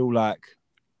then I feel like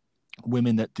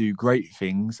women that do great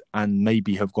things and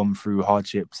maybe have gone through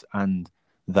hardships and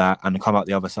come out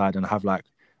the other side and have like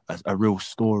a real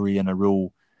story and a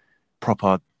real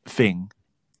proper thing,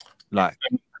 like,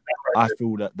 I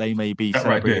feel that they may be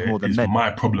celebrated more than men.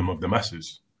 My problem of the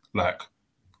masses. Like,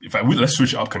 in fact, let's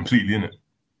switch it up completely, innit?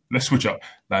 Let's switch up.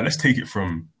 Like, let's take it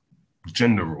from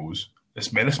gender roles.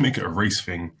 Let's make it a race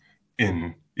thing.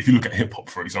 If you look at hip hop,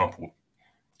 for example,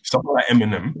 someone like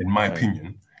Eminem, in my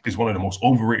opinion, is one of the most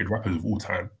overrated rappers of all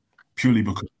time, purely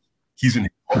because he's in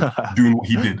hip hop doing what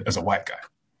he did as a white guy.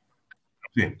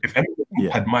 If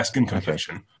Eminem had my skin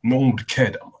complexion, no one would care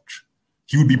that much.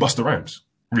 He would be Busta Rhymes,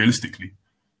 realistically.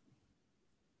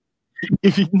 I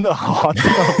don't know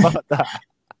about that.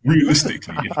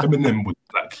 Realistically, if Eminem was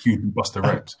black, he would be Busta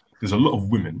Rhymes. There's a lot of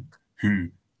women who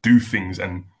do things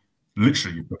and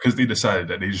literally, because they decided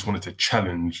that they just wanted to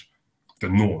challenge the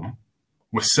norm,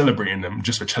 we're celebrating them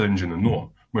just for challenging the norm.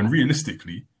 When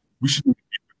realistically, we should be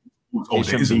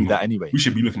that anyway. We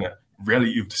should be looking at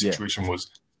reality of the situation was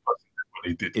what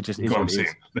they did. It just is what I'm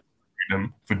saying. Let's celebrate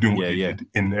them for doing what they did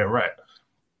in their right.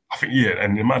 I think,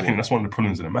 and in my opinion, that's one of the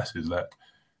problems in the masses. Like,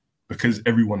 because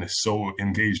everyone is so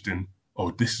engaged in,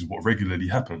 this is what regularly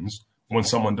happens. When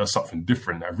someone does something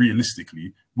different that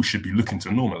realistically we should be looking to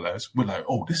normalize, we're like,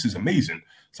 this is amazing.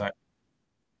 It's like,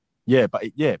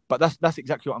 but that's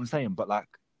exactly what I'm saying. But like,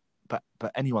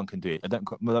 but anyone can do it. It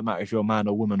doesn't matter if you're a man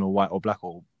or woman or white or black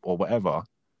or whatever.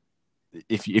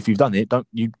 If you've done it,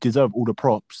 you deserve all the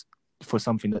props for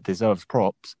something that deserves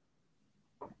props.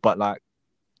 But like,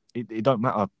 it don't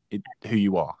matter who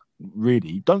you are.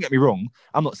 Really, don't get me wrong.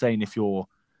 I'm not saying if you're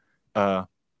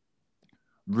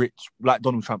rich, like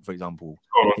Donald Trump, for example.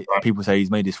 People say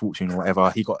he's made his fortune or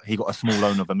whatever. He got a small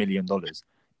loan of $1 million.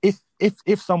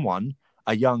 If someone,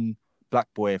 a young black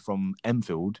boy from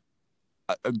Enfield,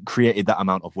 created that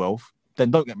amount of wealth,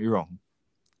 then don't get me wrong.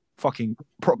 Fucking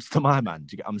props to my man.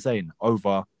 Do you get what I'm saying?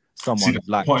 Over someone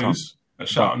like Trump.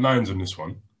 Shout out Nines on this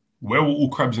one. Where were all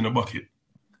crabs in a bucket?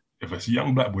 If a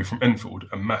young black boy from Enfield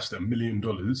amassed $1 million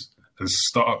as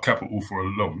startup capital for a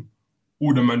loan,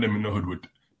 all the men in the hood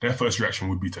their first reaction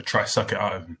would be to try suck it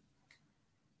out of him.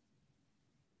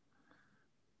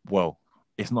 Well,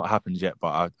 it's not happened yet,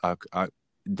 but I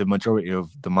the majority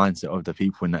of the mindset of the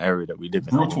people in the area that we live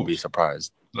in, I wouldn't be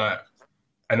surprised. Like,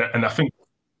 and I think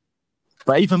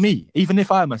But even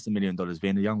if I amassed $1 million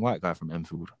being a young white guy from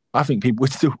Enfield, I think people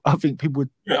would still. I think people would.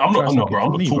 Yeah, I'm not, bro.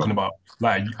 I'm not talking about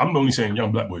like. I'm only saying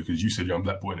young black boy because you said young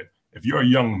black boy. Innit? If you're a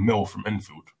young male from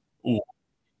Enfield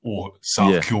or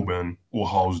South Kilburn or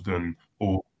Harlesden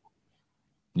or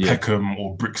Peckham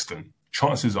or Brixton,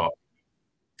 chances are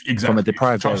from a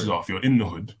deprived chances are if you're in the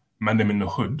hood, man, them in the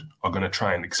hood are gonna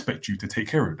try and expect you to take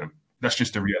care of them. That's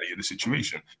just the reality of the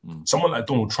situation. Someone like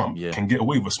Donald Trump can get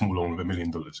away with a small loan of $1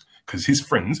 million because his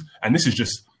friends, and this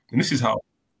is how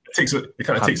it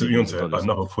kind of takes me onto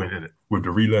another point in it with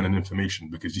the relearning information,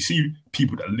 because you see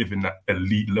people that live in that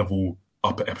elite level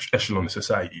upper echelon of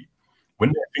society,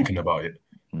 when they're thinking about it,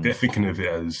 they're thinking of it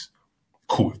as,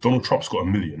 cool, if Donald Trump's got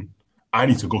 $1 million, I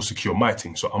need to go secure my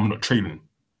thing so I'm not trailing.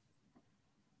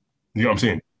 You know what I'm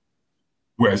saying?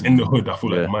 Whereas in the hood, I feel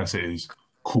like the mindset is,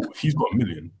 cool, if he's got $1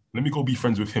 million, let me go be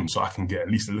friends with him so I can get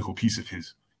at least a little piece of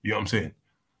his. You know what I'm saying?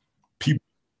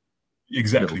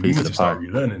 Exactly. We need to start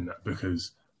relearning that,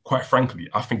 because quite frankly,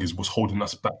 I think is what's holding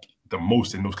us back the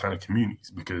most in those kind of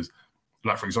communities. Because,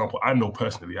 like, for example, I know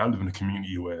personally, I live in a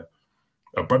community where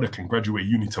a brother can graduate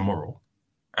uni tomorrow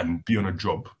and be on a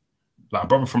job. Like a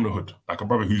brother from the hood, like a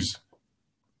brother whose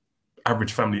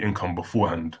average family income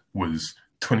beforehand was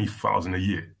 $20,000 a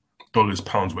year, dollars,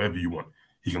 pounds, whatever you want.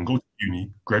 He can go to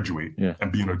uni, graduate,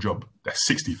 and be in a job that's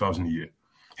 $60,000 a year.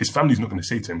 His family's not going to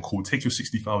say to him, "Cool, take your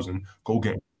 $60,000, go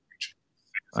get rich."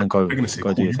 And go. They're going to say,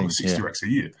 "Cool, you've got 60 racks a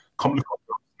year. Come look up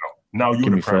now. Now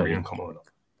you're the primary income earner."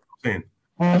 I'm saying,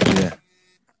 I'm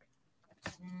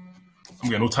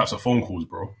getting all types of phone calls,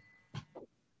 bro.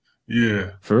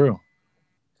 Yeah, for real.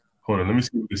 Hold on, let me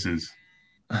see what this is.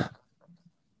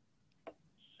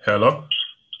 Hello.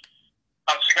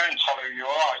 How's it going, Tolu? You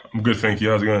all right? I'm good, thank you.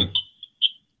 How's it going?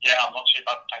 Yeah, I'm not too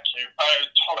bad, thank you.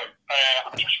 Tolu,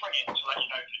 I'm just ringing to let you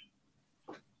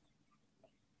know.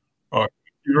 All right,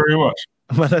 thank you very much.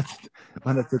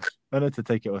 I had to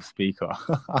take it off speaker.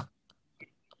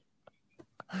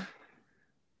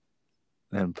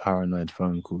 Them paranoid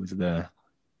phone calls there.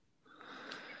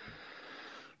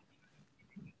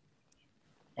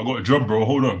 I got a job, bro.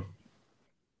 Hold on.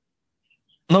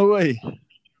 No way.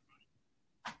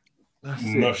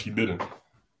 No, she didn't.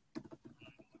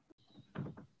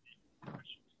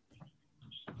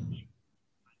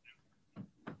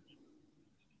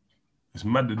 It's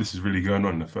mad that this is really going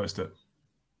on in the first step.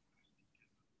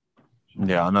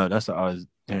 Yeah, I know. That's what I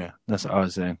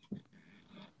was saying.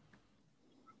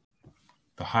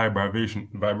 The high vibration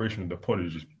of the pod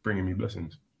is just bringing me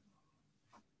blessings.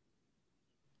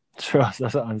 Trust,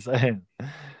 that's what I'm saying.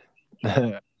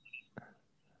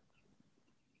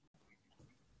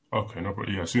 Okay, no, but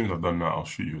yeah, as soon as I've done that, I'll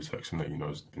shoot you a text and let you know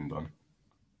it's been done.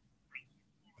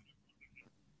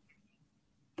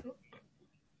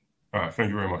 All right, thank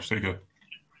you very much. Take care.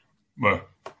 Bye.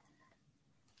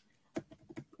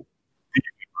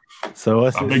 So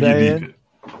what's it saying?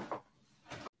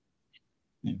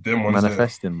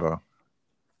 Manifesting, bro.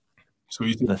 So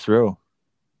that's real.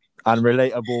 And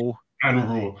relatable.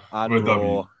 And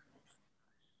raw.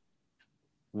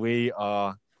 We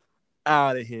are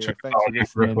out of here.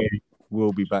 Thanks for listening.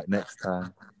 We'll be back next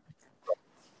time.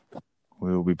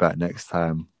 We'll be back next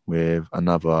time with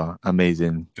another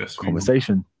amazing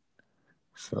conversation.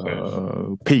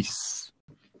 So, peace.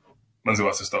 Man's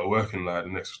about to start working like the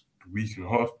next week and a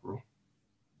half, bro.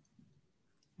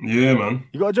 Yeah, man.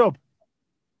 You got a job?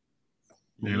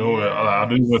 You know, I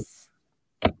don't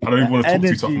even want to talk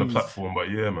too tough on the platform, but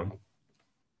yeah, man.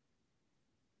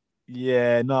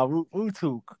 Yeah, no, we'll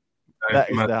talk. That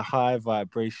is the high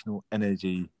vibrational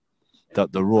energy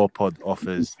that the Raw Pod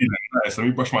offers. Nice. Let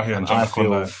me brush my hair and jump on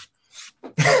live.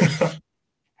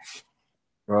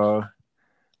 Bro,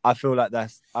 I feel like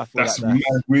that's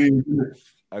weird,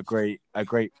 a great. I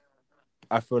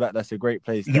feel like that's a great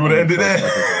place. You want to end it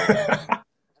there?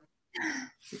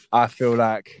 I feel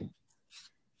like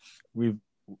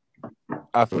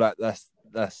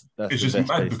that's it's just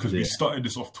mad because we started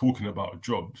this off talking about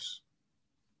jobs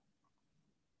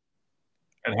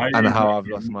and how I've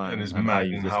lost mine and it's and mad how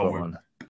you've and just how got we're one.